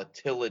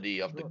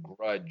volatility of the Sure.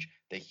 grudge,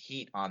 the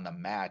heat on the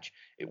match.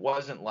 It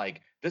wasn't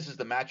like this is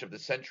the match of the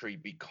century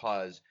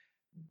because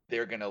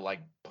they're going to like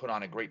put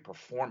on a great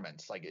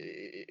performance. Like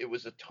it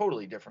was a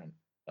totally different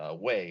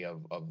way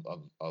of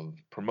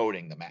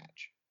promoting the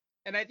match.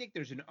 And I think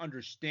there's an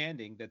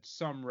understanding that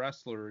some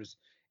wrestlers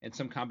and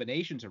some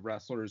combinations of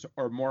wrestlers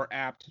are more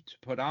apt to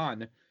put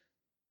on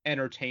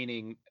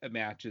entertaining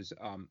matches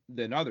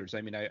than others.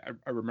 I mean, I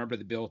remember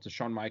the build to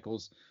Shawn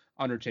Michaels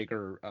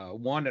Undertaker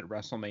one at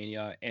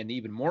WrestleMania, and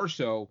even more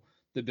so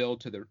the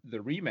build to the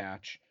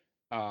rematch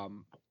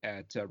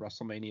at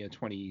WrestleMania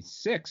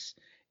 26.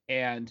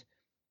 And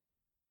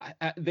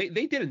they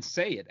didn't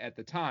say it at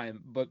the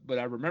time, but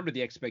I remember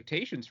the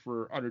expectations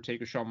for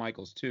Undertaker Shawn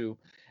Michaels 2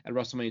 at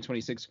WrestleMania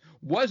 26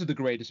 was the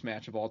greatest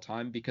match of all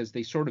time because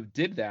they sort of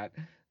did that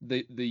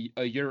the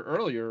a year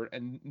earlier,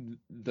 and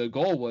the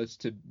goal was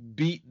to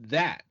beat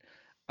that.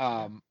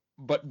 Yeah.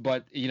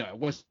 But it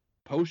wasn't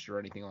a poster or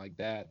anything like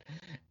that,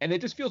 and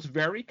it just feels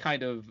very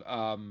kind of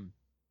uh,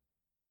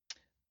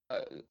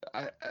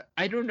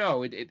 I don't know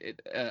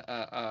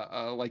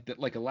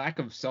like a lack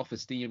of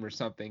self-esteem or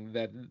something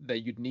that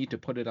you'd need to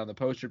put it on the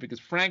poster because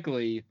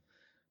frankly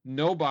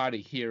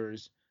nobody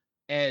hears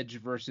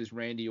Edge versus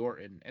Randy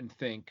Orton and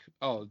think,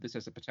 oh, this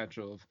has the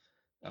potential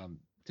of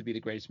to be the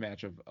greatest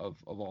match of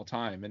all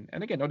time.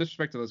 And again, no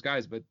disrespect to those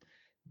guys, but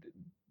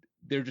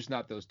they're just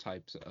not those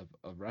types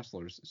of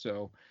wrestlers.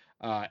 So,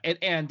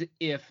 and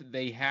if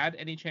they had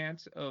any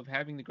chance of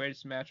having the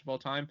greatest match of all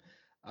time,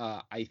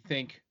 I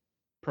think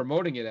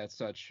promoting it as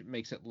such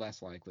makes it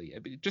less likely. I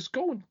mean, just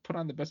go and put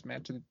on the best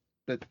match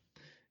that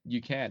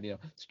you can.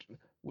 It's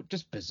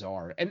just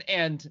bizarre.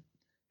 And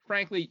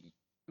frankly,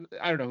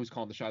 I don't know who's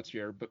calling the shots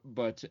here,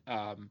 but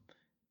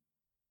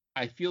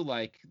I feel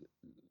like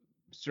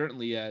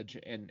certainly Edge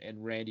and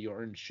Randy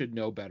Orton should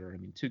know better. I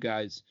mean, two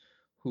guys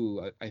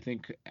who I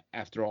think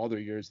after all their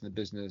years in the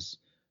business,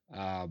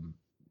 um,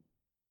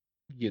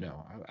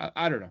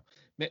 I don't know.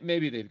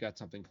 Maybe they've got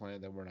something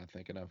planned that we're not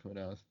thinking of. Who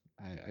knows?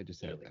 I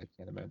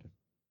can't imagine.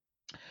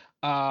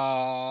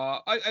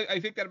 I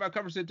think that about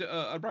covers it.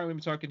 Brian, we've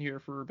been talking here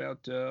for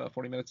about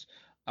 40 minutes.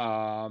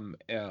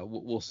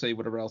 We'll say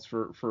whatever else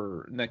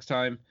for next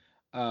time.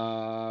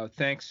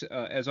 Thanks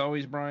as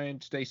always, Brian.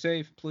 Stay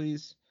safe,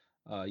 please.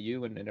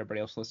 You and everybody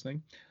else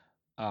listening.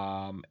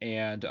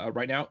 And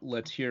right now,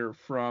 let's hear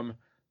from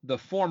the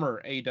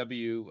former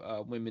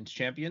AEW Women's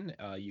Champion.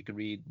 You can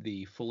read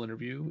the full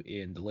interview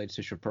in the latest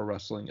issue of Pro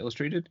Wrestling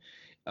Illustrated.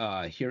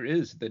 Here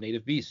is the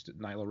Native Beast,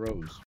 Nyla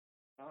Rose.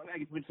 I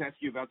guess we'll just ask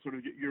you about sort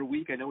of your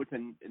week. I know it's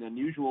an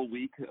unusual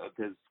week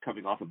because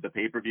coming off of the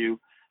pay-per-view,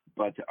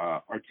 but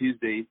our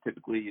Tuesdays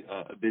typically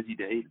a busy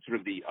day, sort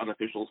of the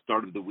unofficial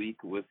start of the week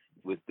with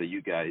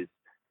you guys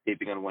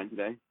taping on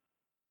Wednesday.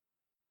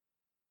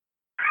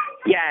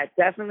 Yeah,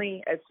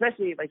 definitely,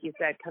 especially like you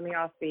said, coming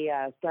off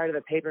the start of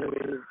the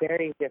pay-per-view,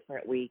 very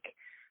different week.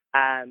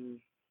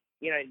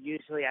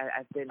 Usually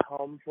I've been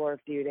home for a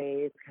few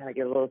days, kind of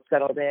get a little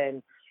settled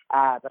in,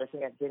 but I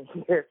think I've been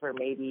here for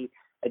maybe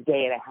a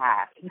day and a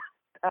half.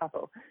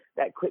 So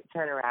that quick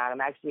turnaround. I'm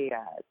actually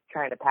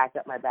trying to pack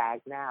up my bag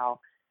now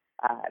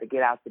to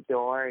get out the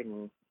door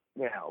and,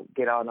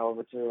 get on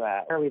over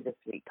to early this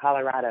week,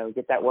 Colorado,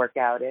 get that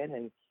workout in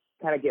and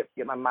kind of get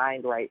my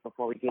mind right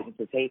before we get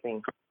into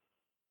taping.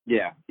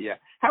 Yeah.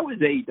 How is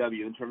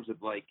AEW in terms of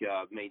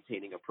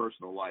maintaining a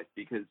personal life?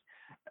 Because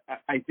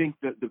I think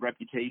that the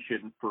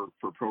reputation for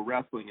pro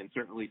wrestling and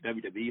certainly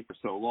WWE for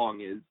so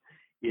long is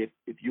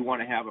if you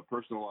want to have a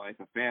personal life,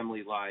 a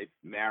family life,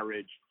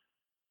 marriage,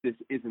 this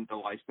isn't the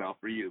lifestyle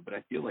for you. But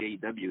I feel like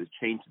AEW has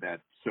changed that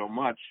so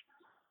much,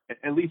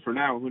 at least for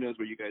now. Who knows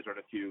where you guys are in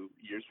a few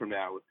years from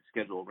now if the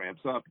schedule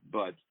ramps up.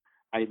 But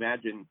I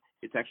imagine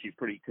it's actually a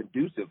pretty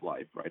conducive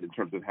life, right, in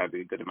terms of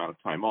having a good amount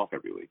of time off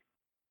every week.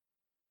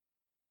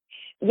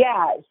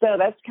 Yeah, so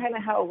that's kind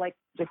of how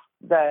just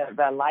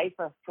the life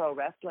of pro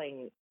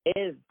wrestling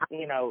is,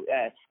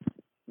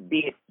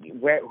 be it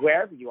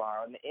wherever you are,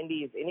 on the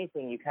indies,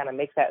 anything, you kind of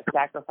make that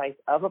sacrifice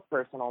of a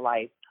personal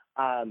life,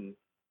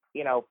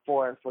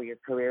 for your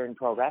career in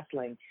pro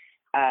wrestling.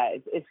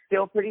 It's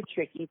still pretty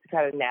tricky to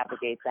kind of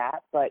navigate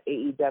that, but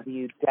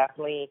AEW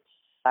definitely,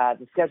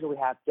 the schedule we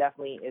have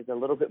definitely is a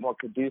little bit more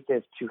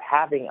conducive to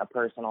having a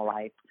personal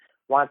life.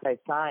 Once I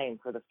signed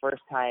for the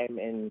first time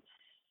in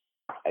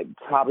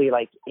probably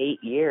 8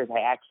 years,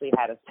 I actually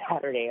had a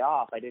Saturday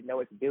off. I didn't know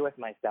what to do with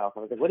myself. I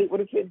was like, what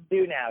do kids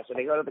do now? Should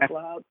they go to the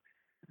club?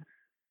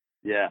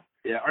 Yeah.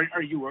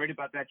 Are you worried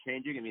about that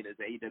changing? I mean, as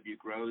AEW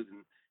grows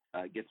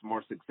and gets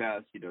more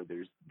success,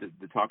 there's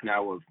the talk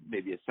now of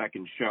maybe a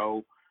second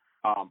show.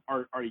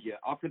 Are you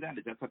up for that?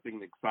 Is that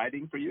something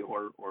exciting for you,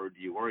 or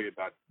do you worry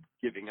about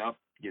giving up,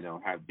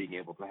 being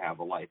able to have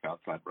a life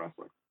outside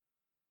wrestling?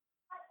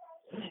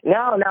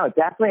 No,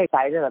 definitely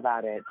excited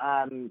about it.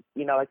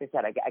 Like I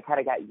said, I kind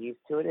of got used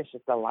to it. It's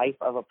just the life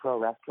of a pro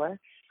wrestler,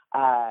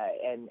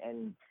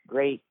 and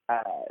great.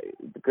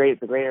 The greater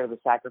the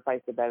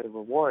sacrifice, the better the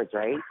rewards,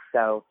 right?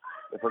 So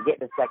if we're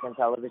getting a second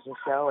television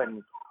show,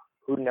 and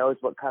who knows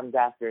what comes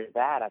after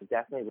that, I'm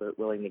definitely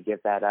willing to give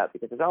that up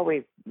because there's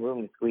always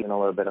room to squeeze in a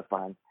little bit of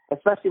fun,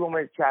 especially when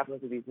we're traveling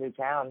to these new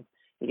towns.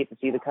 You get to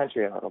see the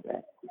country a little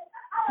bit.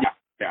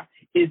 Yeah.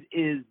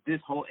 Is this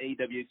whole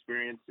AEW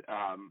experience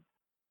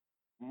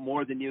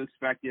more than you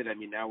expected? I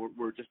mean, now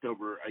we're just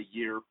over a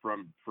year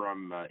from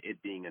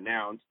it being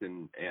announced,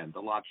 and a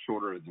lot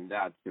shorter than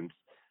that since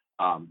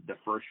the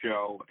first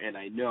show. And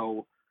I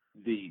know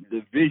the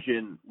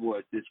vision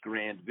was this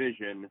grand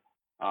vision,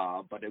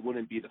 but it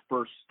wouldn't be the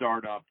first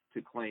startup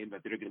to claim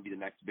that they're going to be the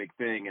next big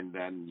thing, and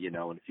then in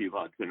a few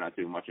months they're not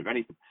doing much of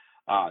anything.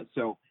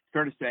 So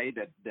fair to say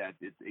that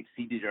it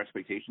exceeded your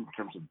expectations in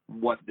terms of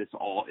what this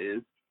all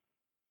is.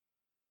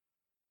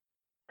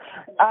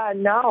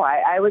 No,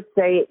 I would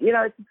say,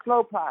 it's a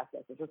slow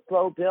process. It's a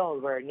slow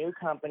build. We're a new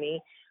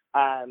company.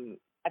 I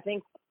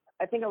think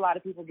a lot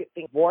of people get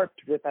things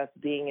warped with us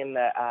being in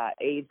the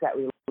age that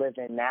we live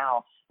in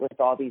now with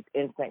all these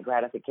instant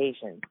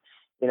gratifications.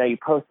 You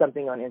post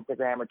something on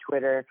Instagram or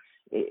Twitter,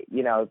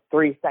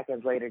 3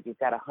 seconds later, you've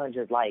got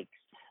 100 likes.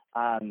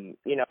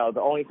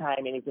 The only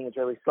time anything is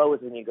really slow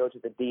is when you go to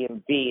the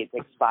DMV. It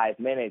takes 5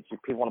 minutes.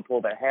 People want to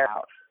pull their hair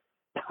out.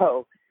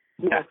 So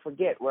people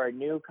forget we're a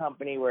new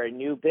company, we're a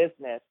new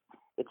business.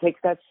 It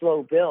takes that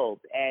slow build,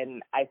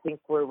 and I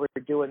think we're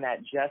doing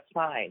that just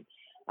fine.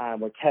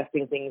 We're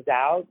testing things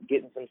out,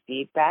 getting some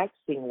feedback,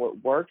 seeing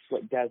what works,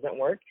 what doesn't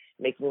work,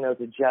 making those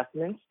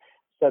adjustments.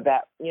 so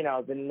that,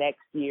 the next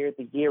year,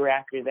 the year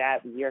after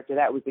that,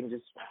 we can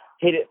just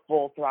hit it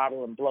full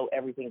throttle and blow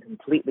everything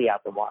completely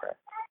out the water.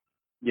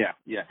 Yeah.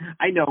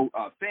 I know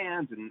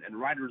fans and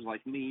writers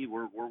like me,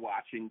 we're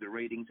watching the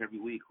ratings every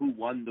week, who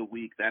won the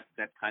week, that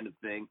kind of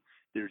thing.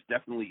 There's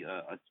definitely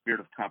a spirit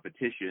of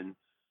competition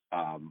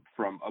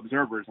from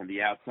observers on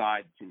the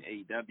outside between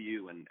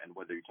AEW and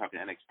whether you're talking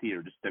NXT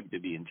or just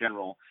WWE in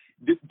general.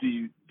 Do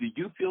you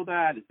feel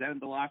that? Is that in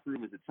the locker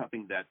room? Is it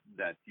something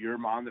that you're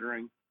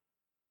monitoring?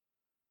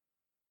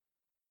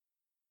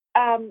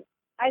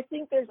 I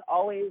think there's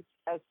always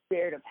a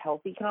spirit of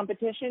healthy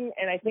competition,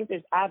 and I think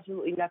there's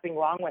absolutely nothing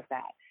wrong with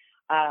that.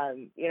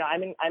 I'm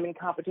in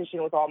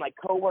competition with all my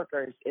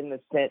coworkers in the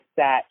sense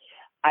that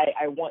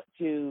I want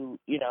to,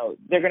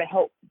 they're going to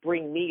help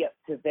bring me up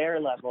to their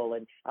level,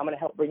 and I'm going to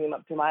help bring them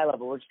up to my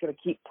level. We're just going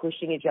to keep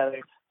pushing each other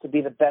to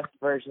be the best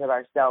version of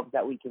ourselves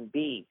that we can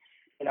be.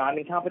 I'm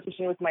in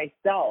competition with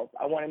myself.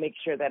 I want to make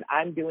sure that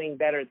I'm doing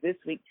better this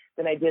week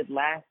than I did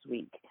last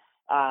week.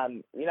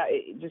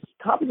 Just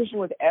competition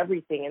with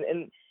everything.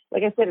 And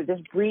like I said, it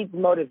just breeds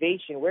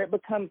motivation. Where it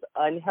becomes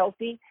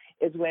unhealthy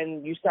is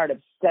when you start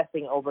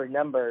obsessing over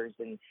numbers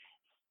and,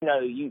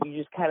 you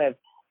just kind of,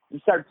 you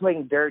start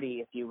playing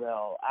dirty, if you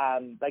will.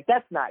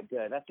 That's not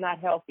good. That's not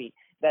healthy.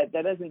 That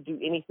doesn't do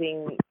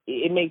anything.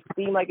 It may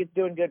seem like it's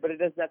doing good, but it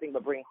does nothing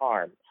but bring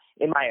harm,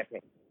 in my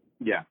opinion.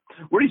 Yeah.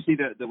 Where do you see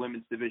the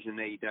women's division in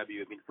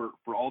AEW? I mean,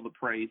 for all the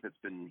praise that's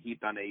been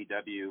heaped on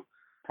AEW,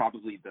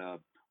 probably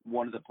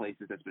one of the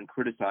places that's been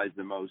criticized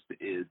the most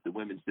is the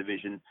women's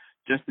division,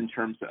 just in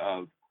terms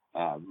of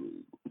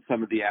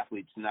some of the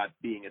athletes not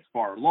being as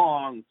far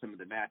along, some of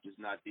the matches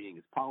not being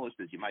as polished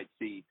as you might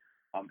see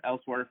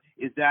elsewhere.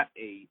 Is that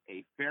a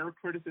fair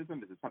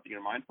criticism? Is it something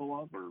you're mindful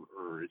of,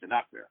 or is it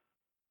not fair?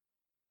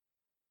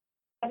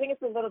 I think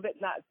it's a little bit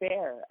not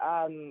fair.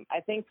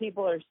 I think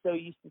people are so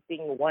used to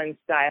seeing one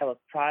style of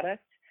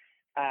product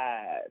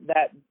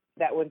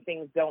that when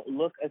things don't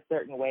look a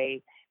certain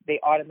way, they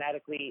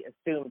automatically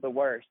assume the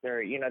worst,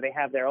 or, they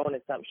have their own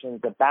assumptions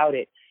about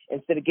it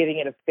instead of giving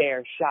it a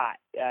fair shot,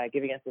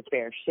 giving us a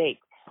fair shake.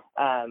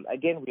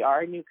 Again, we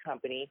are a new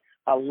company.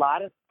 A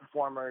lot of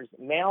performers,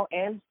 male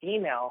and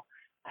female,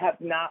 have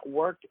not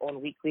worked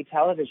on weekly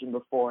television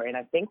before. And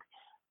I think,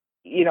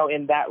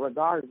 in that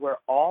regard, we're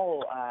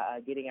all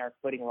getting our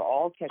footing. We're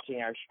all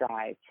catching our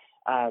stride.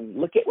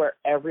 Look at where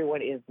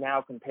everyone is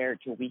now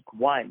compared to week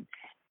one.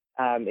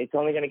 It's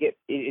only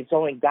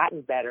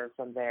gotten better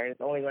from there.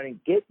 It's only going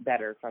to get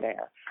better from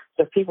there.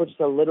 So if people are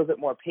just a little bit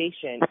more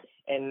patient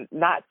and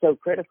not so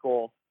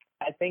critical,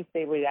 I think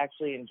they would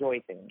actually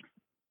enjoy things.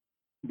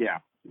 Yeah.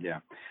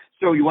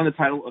 So you won the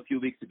title a few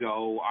weeks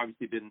ago.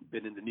 Obviously,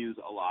 been in the news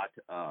a lot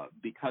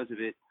because of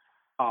it.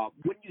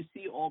 When you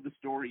see all the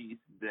stories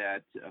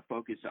that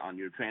focus on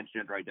your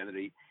transgender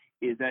identity,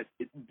 does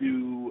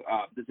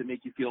it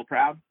make you feel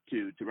proud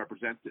to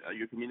represent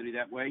your community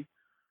that way?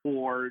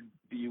 Or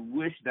do you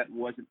wish that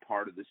wasn't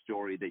part of the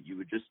story, that you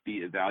would just be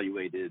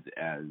evaluated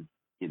as,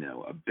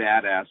 a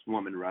badass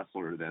woman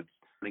wrestler that's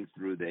running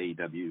through the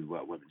AEW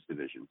women's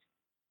division?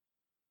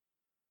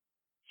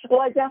 Well,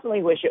 I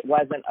definitely wish it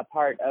wasn't a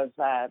part of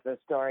the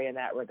story in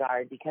that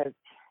regard, because,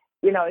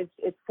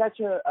 it's such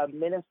a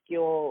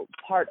minuscule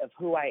part of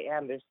who I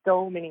am. There's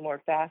so many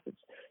more facets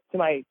to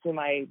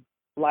my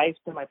life,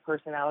 to my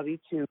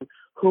personality, to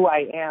who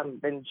I am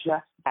than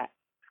just that.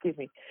 Excuse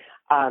me.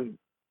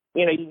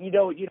 You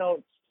don't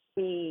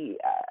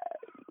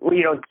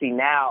see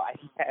now, I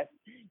guess,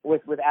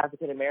 with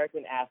African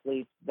American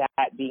athletes,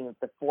 that being at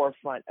the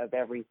forefront of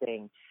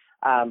everything.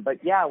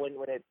 But yeah,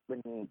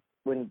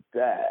 when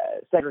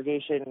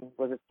segregation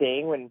was a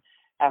thing, when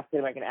African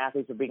American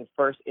athletes were being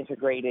first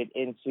integrated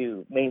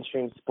into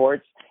mainstream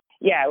sports,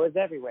 yeah, it was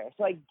everywhere.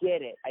 So I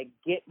get it. I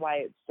get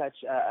why it's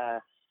such a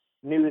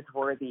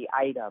newsworthy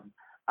item.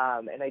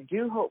 And I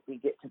do hope we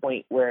get to the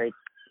point where it's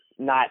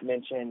not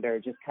mentioned, or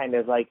just kind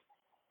of like,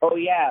 oh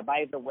yeah,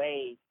 by the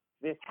way,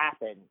 this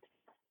happened.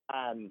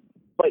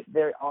 But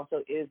there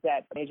also is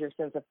that major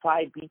sense of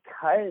pride,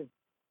 because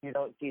you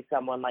don't see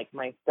someone like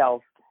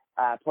myself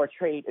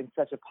portrayed in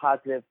such a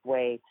positive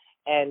way,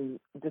 and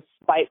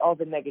despite all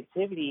the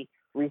negativity,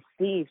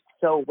 received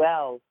so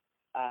well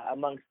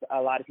amongst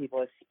a lot of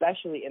people,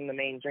 especially in the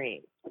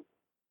mainstream.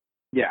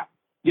 Yeah.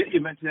 You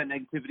mentioned that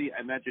negativity.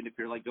 I imagine if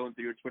you're going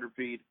through your Twitter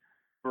feed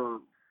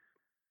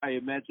I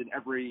imagine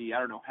every, I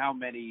don't know how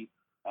many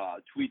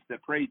tweets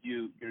that praise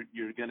you,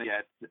 you're going to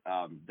get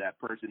that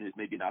person who's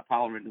maybe not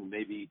tolerant, who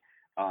maybe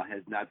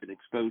has not been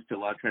exposed to a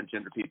lot of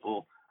transgender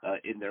people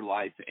in their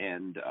life,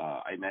 and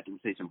I imagine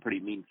say some pretty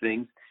mean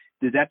things.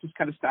 Does that just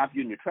kind of stop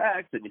you in your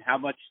tracks? I mean, how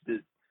much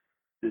does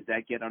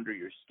that get under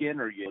your skin,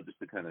 or you just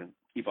to kind of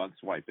keep on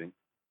swiping?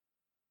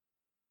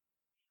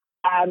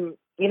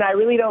 I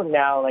really don't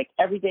know.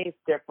 Every day is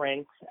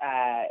different.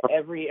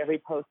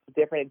 Every post is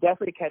different. It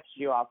definitely catches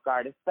you off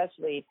guard,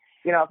 especially,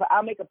 if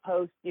I'll make a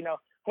post,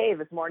 hey,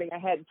 this morning I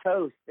had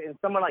toast, and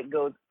someone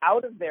goes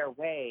out of their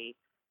way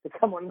to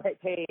come on my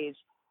page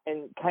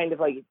and kind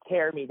of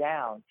tear me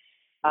down.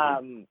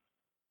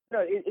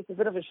 it's a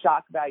bit of a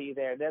shock value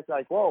there. That's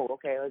like, whoa,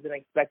 okay, I wasn't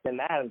expecting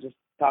that. I'm just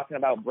talking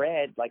about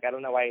bread. Like, I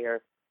don't know why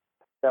you're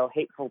so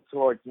hateful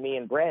towards me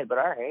and bread, but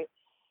all right.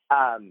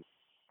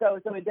 So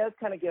it does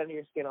kind of get under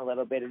your skin a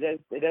little bit.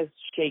 It does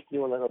shake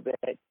you a little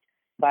bit,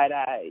 but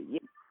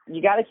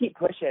you got to keep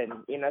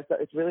pushing. So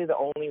it's really the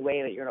only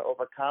way that you're going to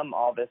overcome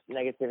all this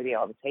negativity,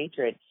 all this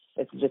hatred.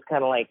 Is to just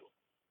kind of like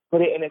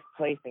put it in its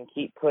place and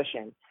keep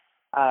pushing.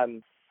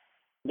 I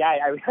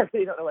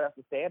really don't know what else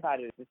to say about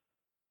it. It's just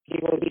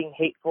people being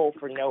hateful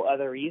for no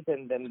other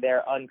reason than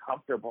they're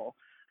uncomfortable.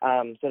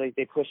 So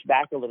they push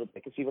back a little bit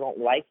because people don't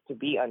like to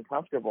be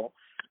uncomfortable.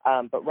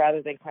 But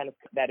rather than kind of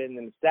put that in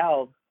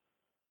themselves,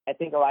 I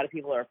think a lot of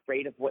people are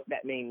afraid of what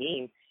that may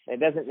mean.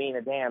 It doesn't mean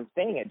a damn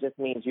thing. It just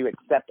means you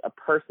accept a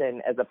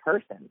person as a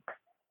person.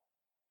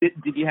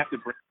 Did you have to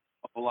break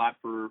up a lot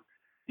for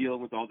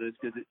dealing with all this?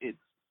 Because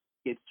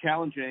it's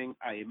challenging,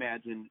 I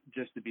imagine,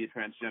 just to be a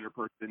transgender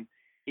person.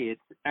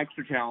 It's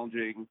extra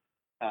challenging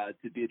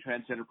to be a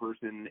transgender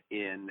person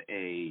in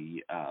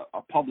a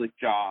public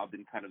job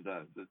in kind of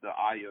the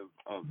eye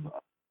of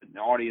an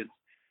audience.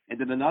 And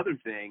then another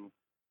thing,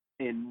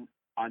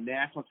 on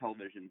national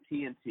television,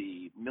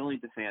 TNT,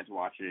 millions of fans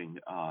watching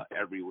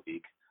every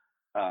week.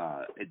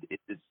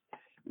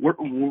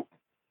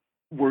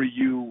 Were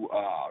you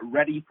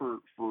ready for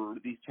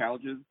these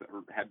challenges,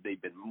 or have they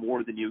been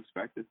more than you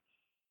expected?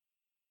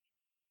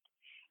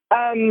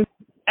 I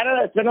don't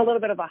know. It's been a little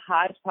bit of a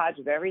hodgepodge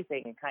of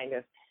everything, kind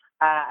of.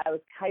 I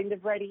was kind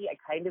of ready. I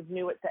kind of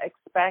knew what to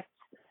expect,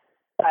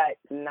 but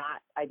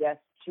not, I guess,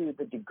 to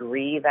the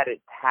degree that it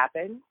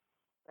happened.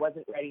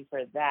 Wasn't ready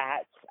for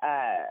that.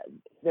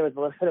 There was a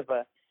little bit of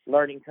a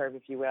learning curve,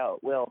 if you will,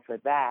 for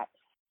that.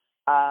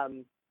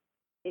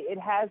 It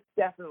has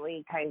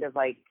definitely kind of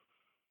like,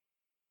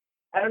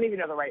 I don't even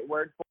know the right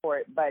word for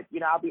it, but,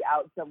 I'll be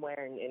out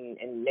somewhere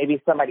and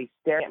maybe somebody's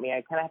staring at me.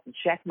 I kind of have to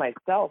check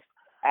myself,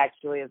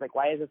 actually. It's like,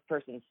 why is this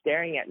person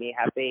staring at me?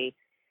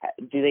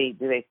 Do they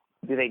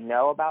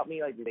know about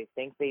me? Like, do they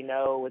think they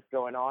know what's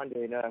going on? Do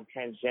they know I'm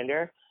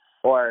transgender?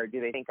 Or do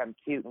they think I'm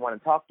cute and want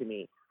to talk to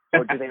me?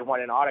 Or do they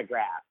want an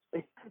autograph?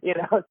 So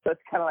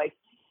it's kind of like,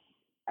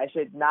 I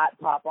should not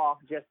pop off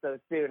just so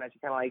soon. I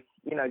should kind of like,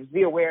 just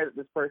be aware that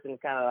this person is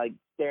kind of like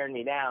staring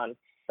me down,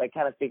 so I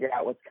kind of figure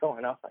out what's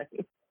going on.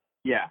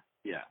 Yeah.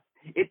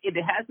 It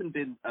hasn't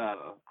been.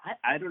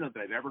 I don't know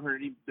that I've ever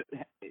heard any.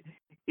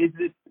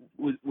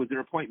 Was there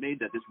a point made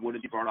that this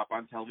wouldn't be brought up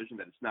on television?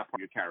 That it's not part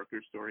of your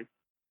character story?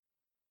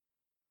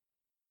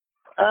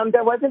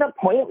 There wasn't a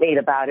point made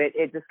about it.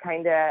 It just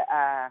kind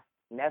of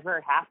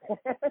never happened.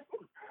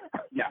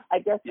 Yeah. I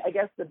guess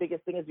the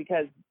biggest thing is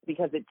because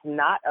it's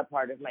not a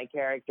part of my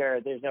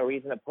character. There's no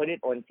reason to put it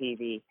on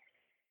TV.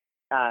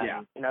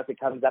 If it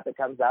comes up, it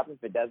comes up.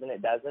 If it doesn't,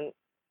 it doesn't.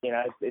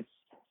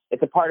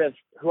 It's a part of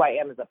who I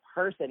am as a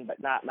person, but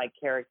not my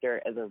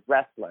character as a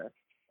wrestler.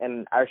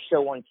 And our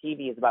show on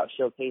TV is about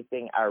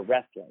showcasing our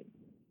wrestling.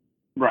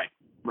 Right.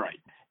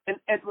 And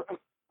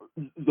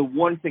the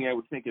one thing I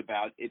would think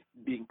about it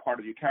being part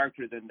of your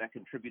character, then that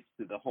contributes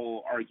to the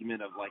whole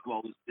argument of like,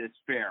 well, is this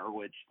fair?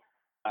 Which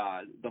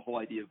the whole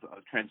idea of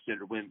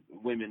transgender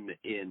women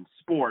in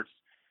sports.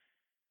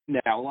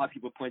 Now, a lot of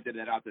people pointed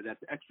that out, that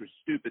that's extra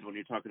stupid when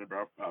you're talking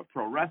about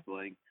pro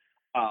wrestling.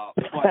 But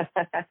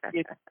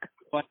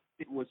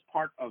it was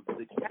part of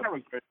the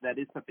character. That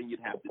is something you'd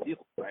have to deal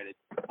with, right? It's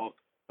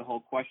the whole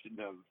question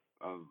of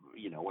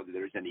whether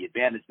there's any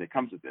advantage that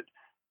comes with it.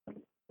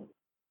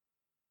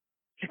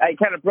 I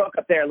kind of broke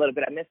up there a little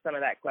bit. I missed some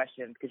of that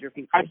question because you're.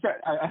 I'm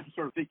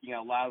sort of thinking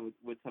out loud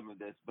with some of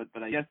this, but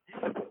I guess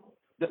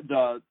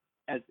the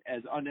as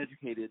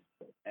uneducated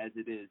as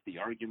it is, the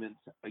arguments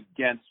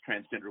against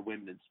transgender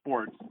women in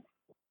sports,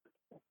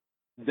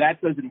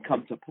 that doesn't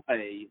come to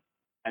play,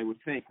 I would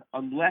think,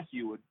 unless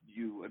you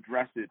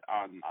address it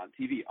on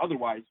TV.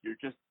 Otherwise, you're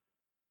just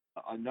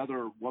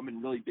another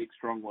woman, really big,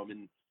 strong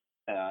woman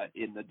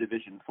in the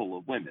division full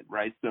of women,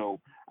 right? So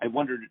I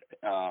wondered.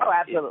 Oh,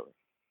 absolutely.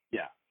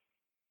 Yeah.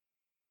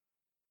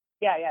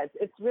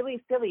 It's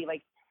really silly.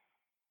 Like,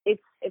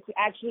 it's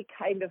actually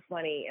kind of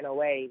funny in a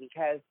way,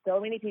 because so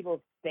many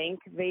people think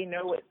they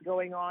know what's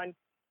going on,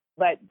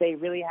 but they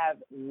really have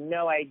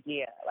no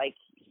idea. Like,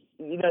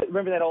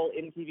 remember that old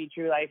MTV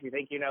True Life? You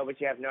think you know, but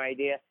you have no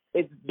idea.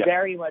 It's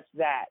very much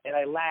that, and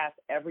I laugh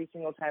every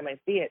single time I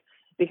see it,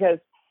 because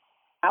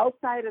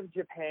outside of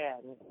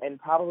Japan and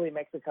probably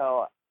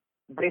Mexico,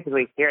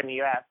 basically here in the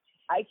U.S.,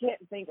 I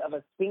can't think of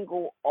a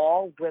single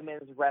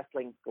all-women's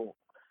wrestling school.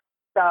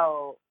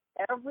 So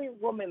every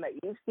woman that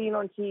you've seen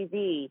on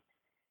TV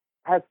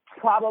has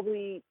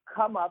probably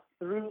come up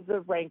through the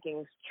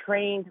rankings,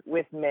 trained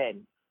with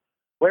men.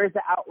 Where's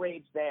the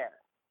outrage there?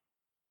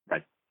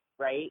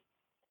 Right?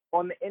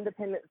 On the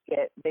independent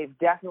skit, they've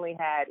definitely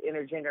had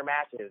intergender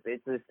matches.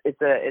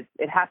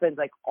 It happens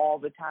like all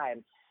the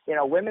time.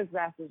 Women's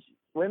matches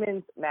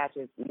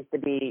used to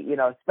be,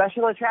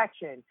 special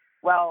attraction.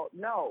 Well,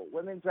 no,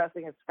 women's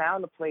wrestling has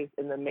found a place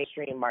in the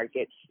mainstream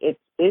market. It's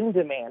in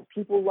demand.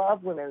 People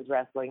love women's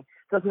wrestling,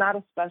 so it's not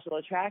a special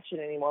attraction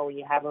anymore when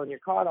you have it on your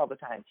card all the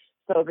time.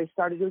 So they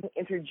started doing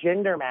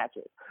intergender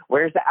matches.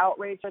 Where's the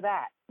outrage for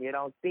that? You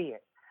don't see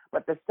it.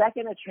 But the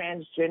second a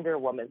transgender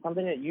woman,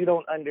 something that you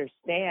don't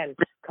understand,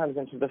 comes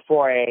into the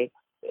foray,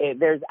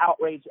 there's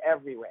outrage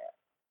everywhere.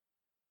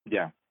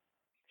 Yeah.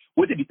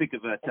 What did you think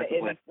of Tessa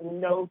It Blanchard? makes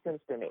no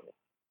sense to me.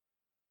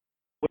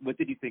 What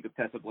did you think of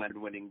Tessa Blanchard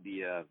winning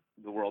the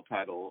world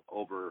title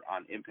over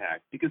on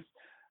Impact? Because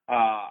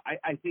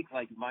I think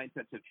like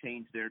mindsets have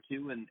changed there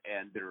too, and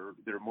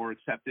they're more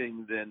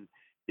accepting than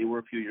they were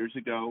a few years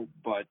ago.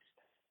 But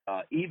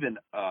even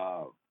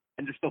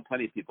and there's still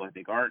plenty of people I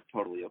think aren't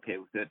totally okay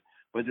with it.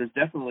 But there's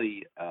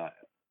definitely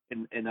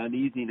an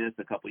uneasiness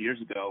a couple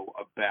years ago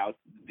about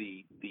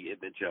the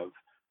image of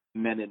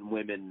men and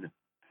women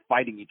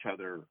fighting each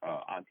other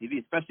on TV,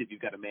 especially if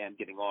you've got a man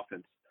getting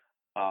offense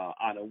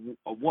on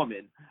a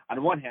woman.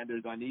 On one hand,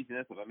 there's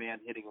uneasiness of a man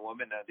hitting a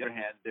woman. On the other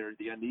hand, there's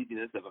the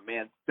uneasiness of a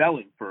man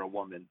selling for a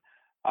woman.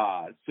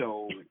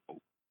 So,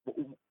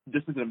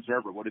 just as an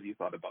observer, what have you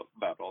thought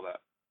about all that?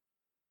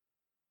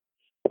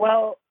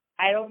 Well,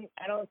 I don't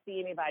see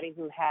anybody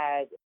who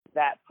had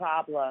that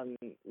problem.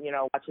 You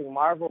know, watching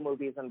Marvel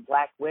movies and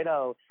Black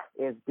Widow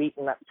is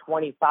beating up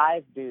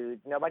 25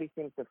 dudes. Nobody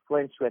seems to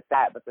flinch with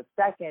that. But the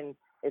second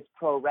is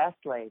pro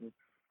wrestling,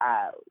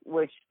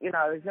 which, you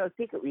know, there's no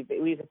secret.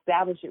 We've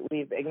established it.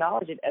 We've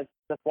acknowledged it as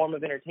a form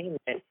of entertainment.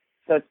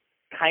 So it's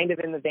kind of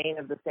in the vein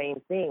of the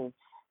same thing.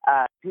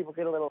 People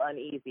get a little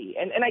uneasy,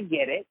 and I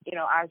get it. You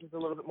know, ours is a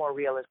little bit more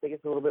realistic.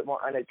 It's a little bit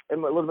more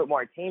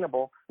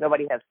attainable.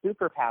 Nobody has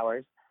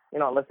superpowers, you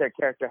know, unless their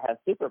character has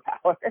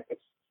superpowers.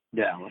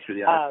 Yeah, unless you're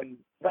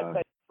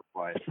the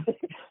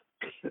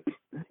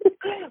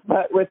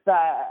but with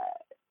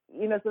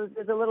you know, so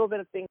there's a little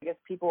bit of thing. I guess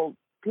people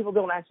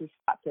don't actually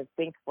stop to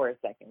think for a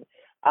second.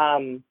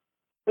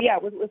 But yeah,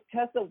 with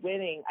Tessa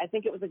winning, I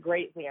think it was a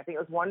great thing. I think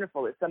it was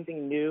wonderful. It's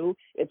something new.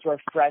 It's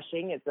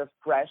refreshing. It's a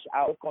fresh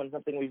outlook on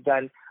something we've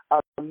done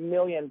a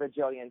million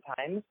bajillion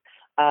times.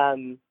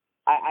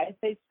 I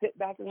say sit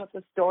back and let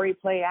the story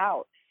play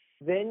out,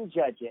 then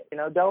judge it. You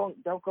know,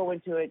 don't go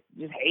into it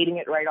just hating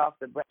it right off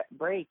the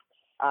break.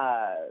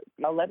 You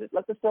know, let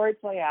the story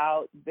play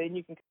out. Then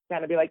you can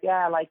kind of be like,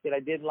 yeah, I liked it. I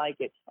didn't like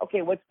it.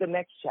 Okay, what's the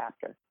next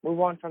chapter? Move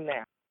on from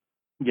there.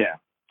 Yeah.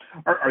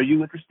 Are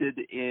you interested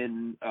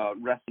in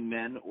wrestling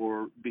men,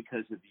 or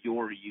because of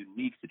your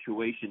unique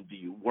situation, do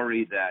you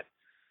worry that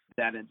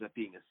ends up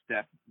being a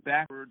step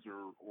backwards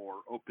or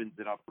opens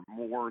it up for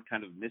more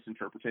kind of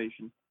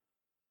misinterpretation?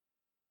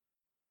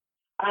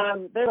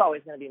 There's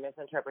always going to be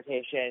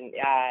misinterpretation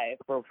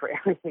for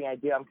everything I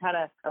do. I'm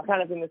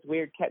kind of in this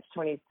weird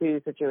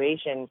catch-22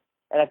 situation,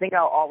 and I think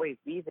I'll always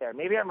be there.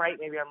 Maybe I'm right,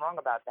 maybe I'm wrong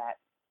about that,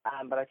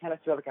 but I kind of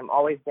feel like I'm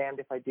always damned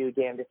if I do,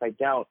 damned if I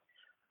don't.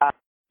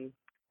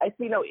 I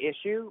see no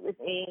issue with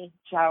me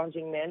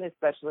challenging men,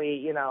 especially,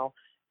 you know,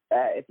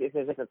 if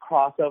there's like a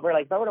crossover.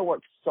 Like if I would have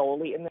worked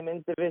solely in the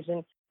men's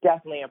division,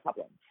 definitely a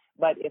problem.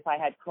 But if I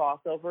had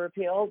crossover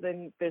appeal,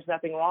 then there's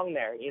nothing wrong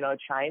there. You know,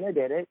 China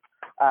did it.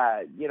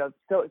 You know,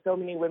 so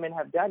many women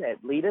have done it.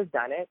 Lita's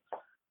done it.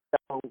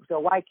 So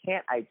why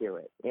can't I do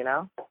it? You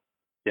know?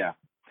 Yeah.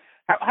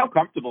 How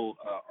comfortable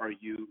are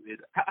you?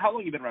 How long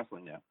have you been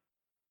wrestling now?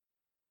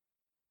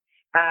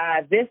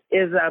 This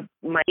is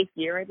my 8th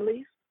year, I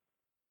believe.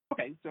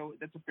 Okay, so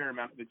that's a fair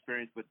amount of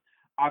experience, but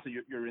also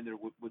you're in there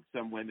with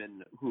some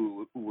women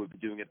who have been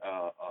doing it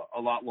a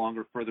lot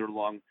longer, further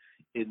along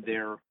in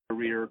their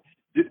career.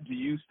 Do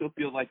you still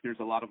feel like there's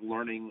a lot of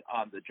learning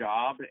on the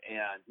job,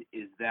 and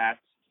is that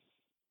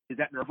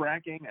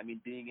nerve-wracking? I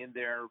mean, being in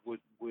there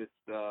with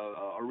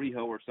a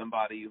Riho or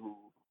somebody who,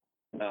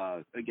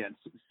 again,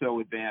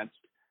 so advanced,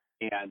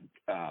 and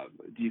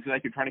do you feel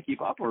like you're trying to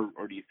keep up,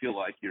 or do you feel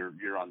like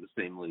you're on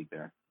the same league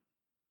there?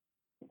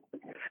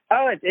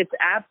 Oh, it's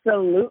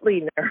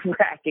absolutely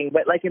nerve-wracking,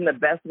 but like in the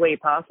best way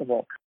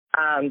possible.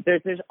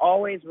 There's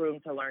always room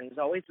to learn. There's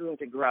always room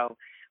to grow.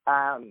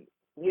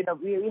 You know,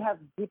 we have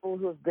people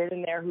who have been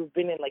in there, who've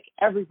been in like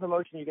every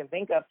promotion you can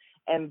think of,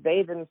 and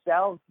they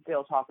themselves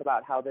still talk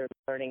about how they're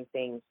learning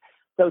things.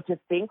 So to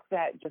think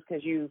that just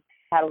because you've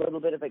had a little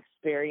bit of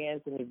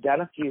experience and you've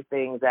done a few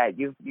things that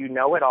you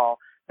know it all,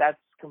 that's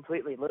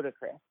completely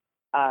ludicrous.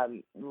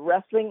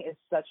 Wrestling is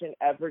such an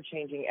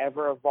ever-changing,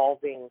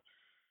 ever-evolving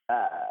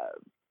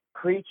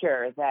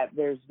creature that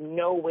there's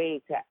no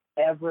way to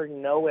ever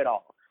know it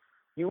all.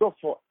 You will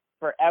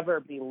forever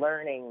be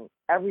learning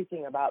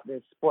everything about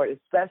this sport,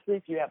 especially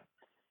if you have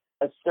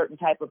a certain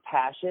type of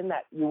passion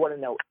that you want to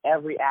know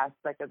every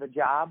aspect of the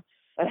job.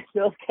 And I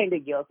feel kind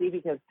of guilty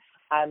because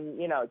I'm,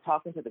 you know,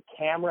 talking to the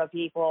camera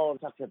people, I'm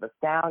talking to the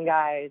sound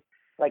guys.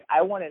 Like,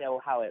 I want to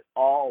know how it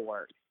all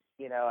works,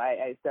 you know.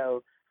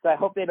 So I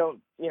hope they don't,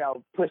 you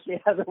know, push me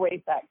out of the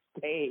way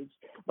backstage.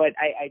 But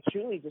I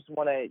truly just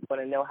want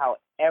to know how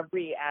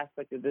every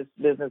aspect of this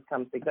business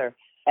comes together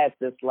at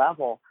this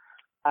level.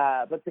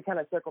 But to kind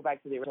of circle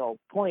back to the original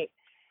point,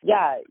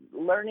 yeah,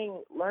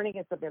 learning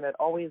is something that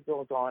always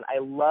goes on. I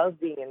love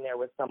being in there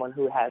with someone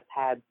who has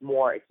had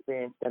more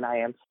experience than I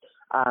am.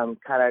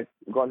 Kind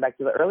of going back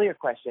to the earlier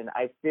question,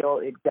 I feel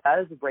it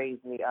does raise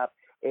me up.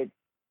 It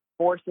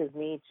forces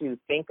me to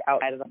think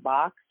outside of the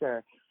box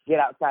or get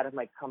outside of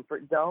my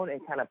comfort zone and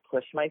kind of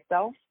push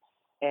myself.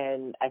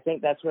 And I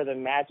think that's where the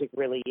magic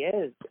really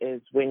is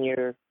when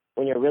you're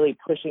really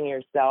pushing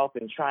yourself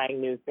and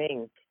trying new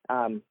things.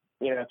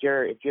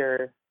 If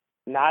you're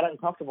not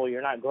uncomfortable,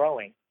 you're not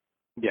growing.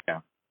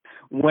 Yeah.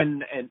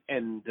 When I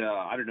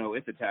don't know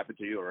if it's happened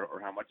to you or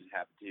how much it's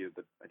happened to you,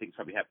 but I think it's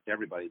probably happened to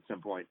everybody at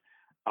some point.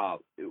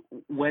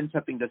 When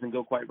something doesn't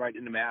go quite right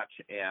in the match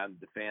and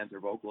the fans are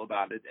vocal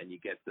about it, and you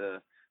get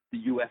the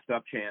US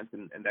up chants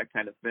and that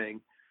kind of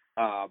thing,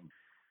 how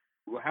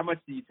much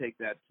do you take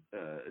that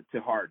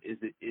to heart? Do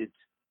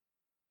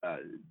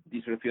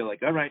you sort of feel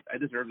like, all right, I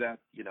deserve that?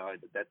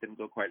 That didn't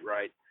go quite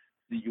right.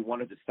 Do you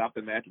want to stop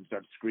the match and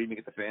start screaming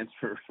at the fans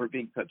for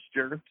being such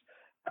jerks?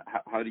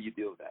 How do you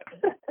deal with that?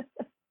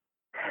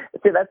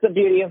 See, that's the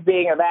beauty of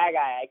being a bad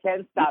guy. I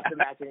can stop the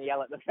match and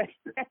yell at the fans.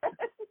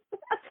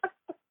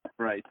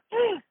 Right.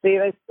 See,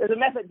 there's a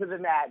method to the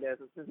madness.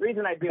 It's the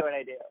reason I do what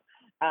I do.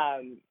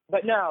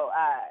 But no,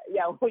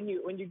 when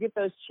you get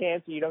those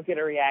chants and you don't get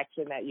a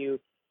reaction that you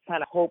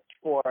kind of hoped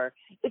for,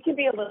 it can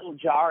be a little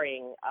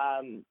jarring.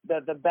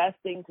 The best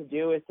thing to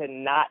do is to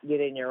not get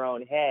in your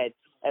own head,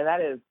 and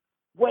that is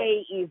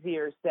way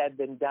easier said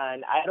than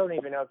done. I don't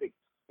even know if it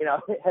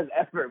has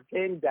ever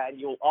been done.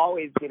 You'll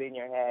always get in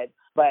your head,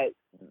 but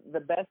the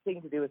best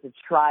thing to do is to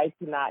try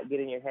to not get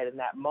in your head in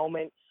that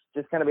moment.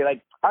 Just kind of be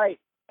like, all right,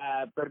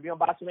 better be on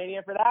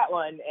Botchamania for that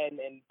one, and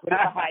put it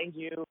behind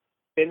you,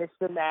 finish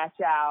the match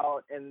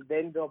out, and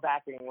then go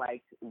back and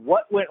like,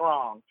 what went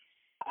wrong?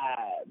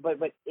 But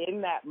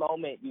in that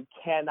moment, you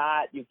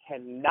cannot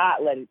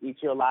let it eat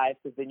you alive,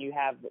 because then you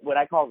have what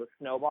I call the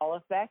snowball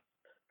effect,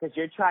 because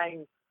you're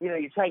trying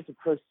to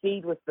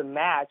proceed with the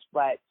match,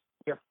 but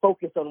you're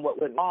focused on what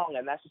went wrong,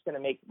 and that's just going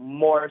to make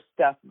more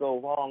stuff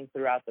go wrong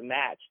throughout the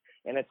match,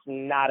 and it's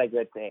not a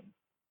good thing.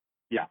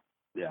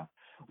 Yeah.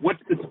 What's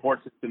the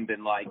support system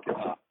been like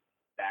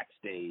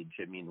backstage?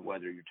 I mean,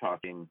 whether you're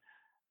talking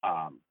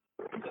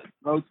the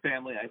Rhodes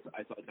family, I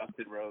saw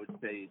Dustin Rhodes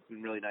say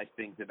some really nice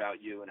things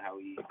about you and how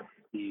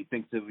he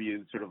thinks of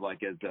you sort of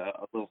like as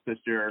a little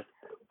sister,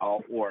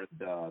 or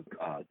the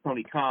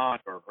Tony Khan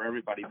or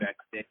everybody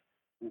backstage.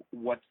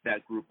 What's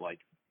that group like?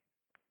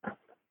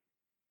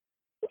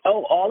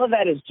 Oh, all of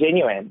that is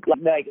genuine.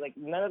 Like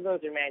none of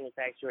those are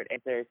manufactured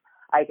answers.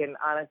 I can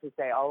honestly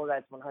say all of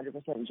that's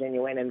 100%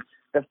 genuine, and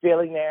the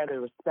feeling there,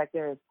 the respect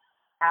there is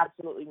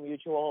absolutely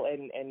mutual.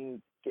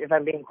 And if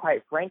I'm being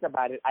quite frank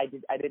about it, I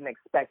didn't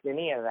expect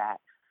any of that.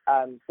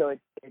 So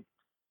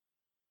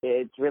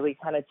it's really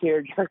kind of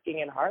tear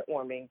jerking and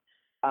heartwarming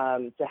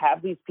to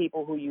have these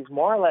people who you've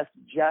more or less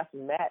just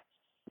met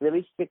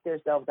really stick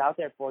themselves out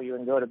there for you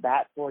and go to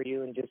bat for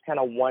you and just kind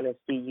of want to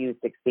see you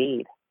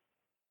succeed.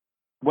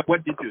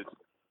 What did you?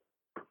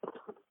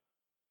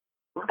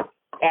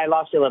 I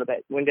lost you a little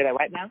bit. When did I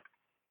what now?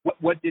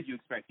 What did you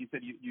expect? You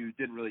said you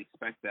didn't really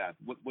expect that.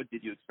 What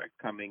did you expect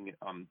coming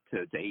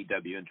to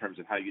AEW in terms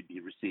of how you'd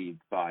be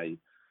received by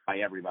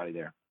everybody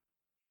there?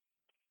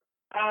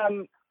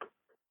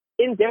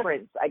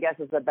 Indifference, I guess,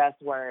 is the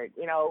best word.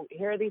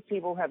 Here are these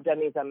people who have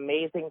done these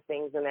amazing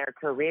things in their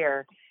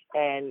career,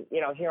 and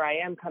here I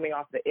am coming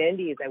off the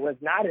indies. I was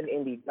not an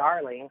indie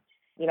darling.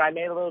 I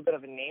made a little bit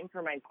of a name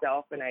for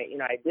myself, and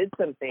I did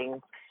some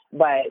things,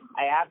 but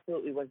I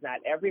absolutely was not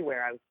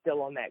everywhere. I was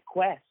still on that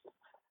quest.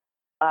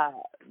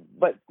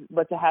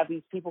 But to have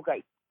these people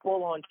like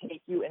full on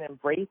take you and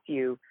embrace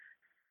you,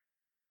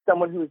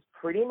 someone who's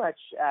pretty much,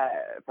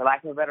 for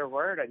lack of a better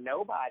word, a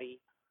nobody,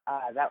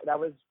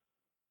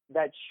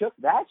 that shook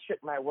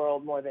my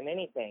world more than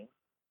anything.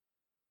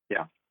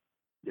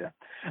 Yeah.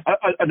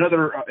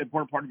 Another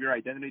important part of your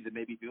identity that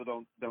maybe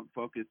people don't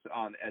focus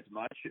on as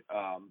much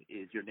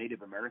is your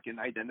Native American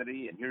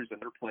identity. And here's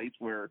another place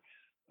where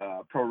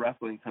pro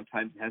wrestling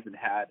sometimes hasn't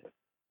had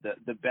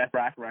the best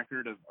track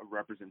record of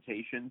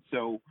representation.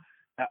 So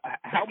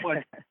how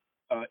much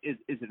is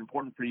it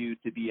important for you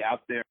to be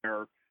out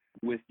there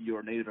with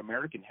your Native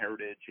American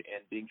heritage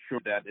and being sure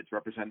that it's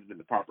represented in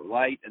the proper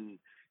light? And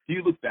do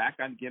you look back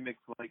on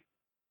gimmicks like,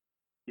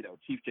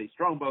 Chief Jay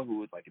Strongbow, who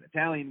was like an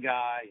Italian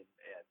guy,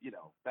 and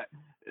that,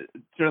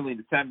 certainly in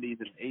the 70s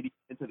and 80s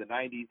into the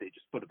 90s, they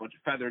just put a bunch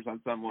of feathers on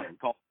someone and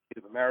called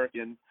Native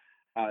American.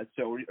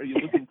 So are you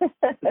looking to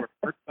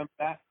reverse some of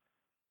that?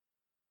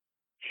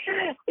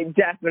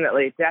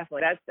 Definitely.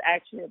 That's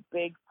actually a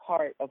big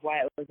part of why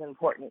it was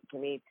important to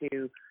me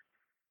to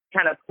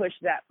kind of push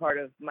that part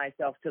of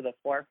myself to the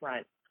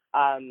forefront.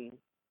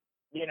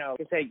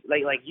 To say,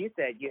 like you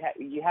said,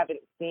 you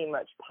haven't seen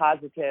much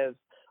positive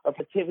or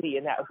positivity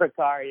in that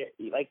regard.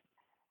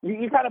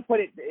 You kind of put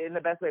it in the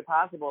best way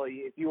possible.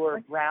 If you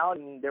were brown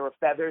and there were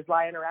feathers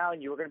lying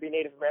around, you were going to be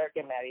Native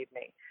American that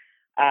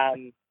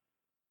evening.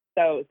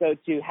 So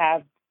to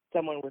have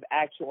someone with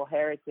actual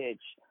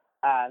heritage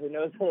who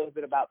knows a little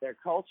bit about their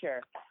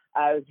culture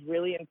is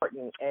really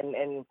important,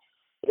 and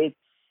it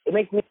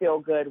makes me feel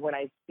good when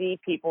I see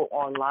people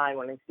online,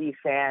 when I see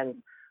fans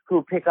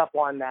who pick up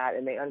on that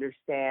and they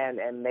understand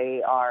and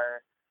they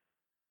are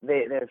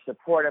they're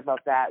supportive of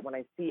that. When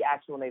I see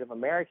actual Native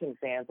American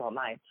fans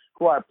online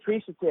who are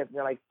appreciative,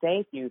 they're like,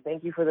 thank you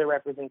for the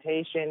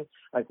representation.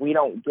 Like, we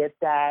don't get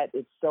that.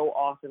 It's so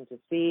awesome to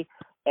see.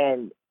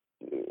 And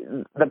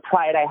the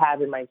pride I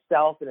have in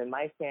myself and in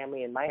my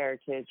family and my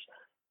heritage,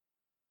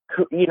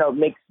 you know,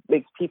 makes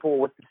people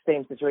with the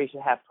same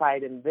situation have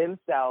pride in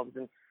themselves,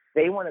 and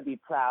they want to be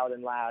proud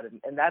and loud,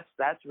 and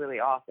that's really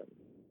awesome.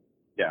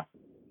 Yeah.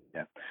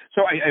 Yeah.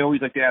 So I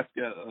always like to ask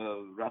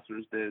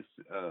wrestlers this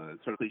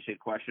sort of cliche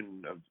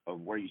question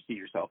of where you see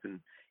yourself in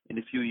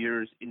a few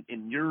years.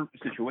 In your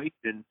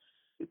situation,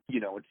 you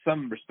know, in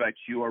some respects,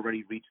 you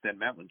already reached that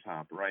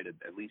mountaintop, right?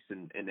 At least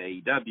in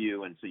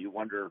AEW, and so you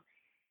wonder,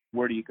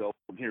 where do you go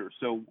from here?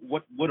 So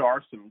what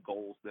are some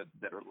goals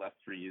that are left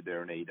for you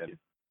there in AEW?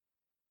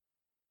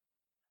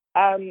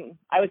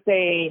 I would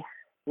say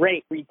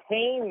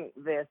retain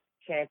this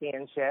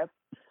championship.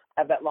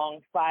 Have that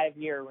long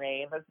 5-year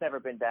reign. That's never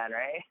been done,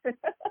 right?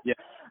 Yeah.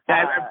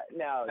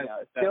 No.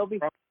 Still be.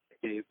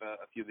 Gave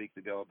a few weeks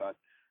ago about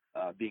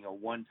being a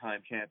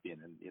one-time champion,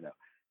 and you know,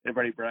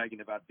 everybody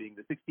bragging about being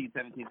the 16,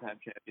 17-time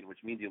champion, which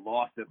means you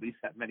lost at least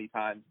that many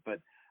times. But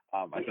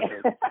I thought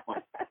that was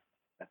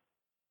fun.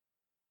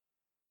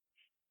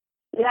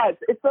 Yeah,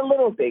 it's the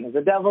little things.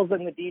 The devil's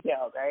in the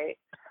details, right?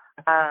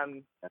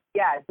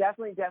 Yeah,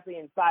 definitely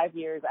in 5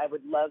 years, I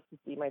would love to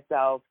see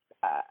myself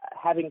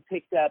having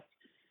picked up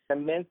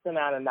immense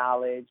amount of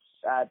knowledge,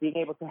 being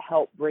able to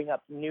help bring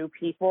up new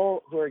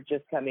people who are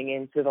just coming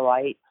into the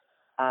light.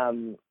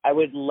 I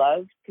would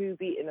love to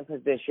be in a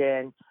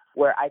position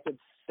where I could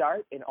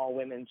start an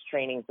all-women's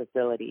training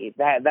facility.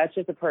 That's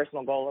just a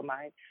personal goal of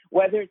mine.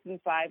 Whether it's in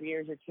 5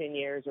 years or 10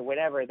 years or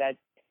whatever,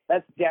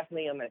 that's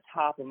definitely on the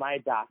top of my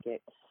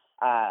docket.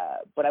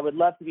 But I would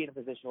love to be in a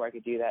position where I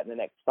could do that in the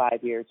next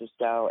 5 years or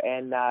so,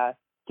 and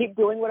keep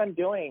doing what I'm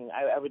doing.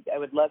 I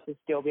would love to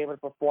still be able to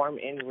perform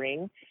in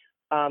ring.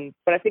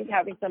 But I think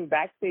having some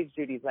backstage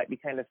duties might be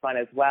kind of fun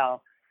as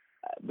well.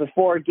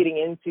 Before getting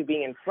into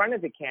being in front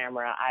of the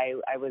camera,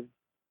 I was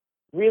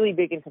really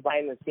big into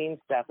behind the scenes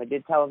stuff. I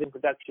did television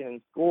production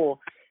in school,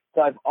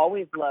 so I've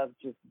always loved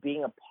just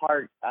being a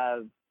part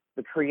of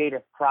the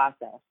creative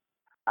process.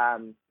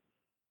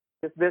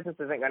 This business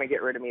isn't going to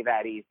get rid of me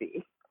that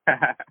easy.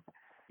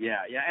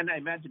 Yeah, and I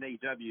imagine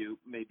AEW,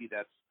 maybe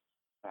that's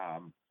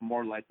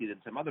more likely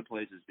than some other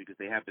places because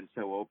they have been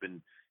so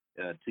open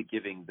to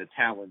giving the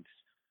talent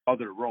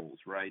other roles,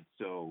 right?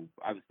 So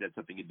obviously that's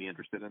something you'd be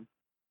interested in.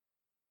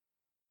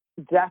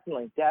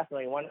 Definitely,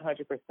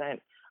 100%.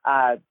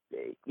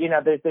 You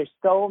know, there's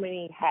so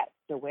many hats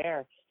to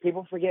wear.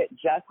 People forget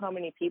just how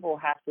many people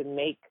have to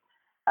make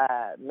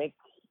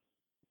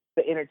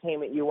the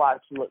entertainment you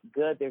watch look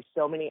good. There's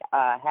so many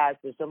hats.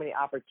 There's so many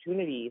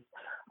opportunities.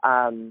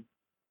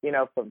 You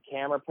know, from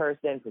camera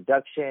person,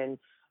 production,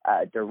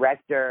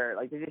 director.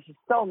 Like, there's just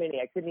so many.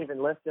 I couldn't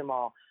even list them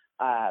all.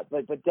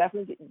 But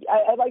definitely,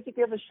 I'd like to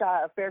give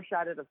a fair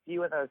shot at a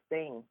few of those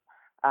things,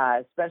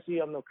 especially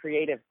on the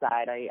creative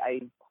side.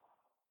 I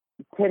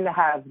tend to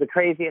have the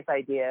craziest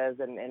ideas,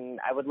 and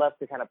I would love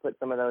to kind of put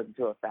some of those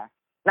into effect.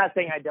 Not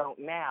saying I don't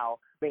now.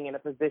 Being in a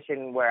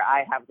position where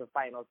I have the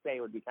final say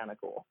would be kind of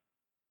cool.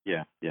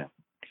 Yeah.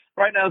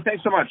 Right now,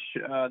 thanks so much.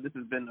 This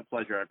has been a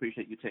pleasure. I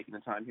appreciate you taking the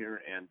time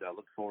here, and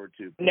look forward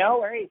to. No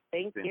worries.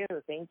 Thank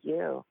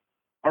you.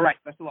 All right.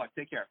 Best of luck.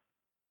 Take care.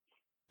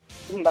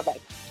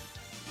 Bye-bye.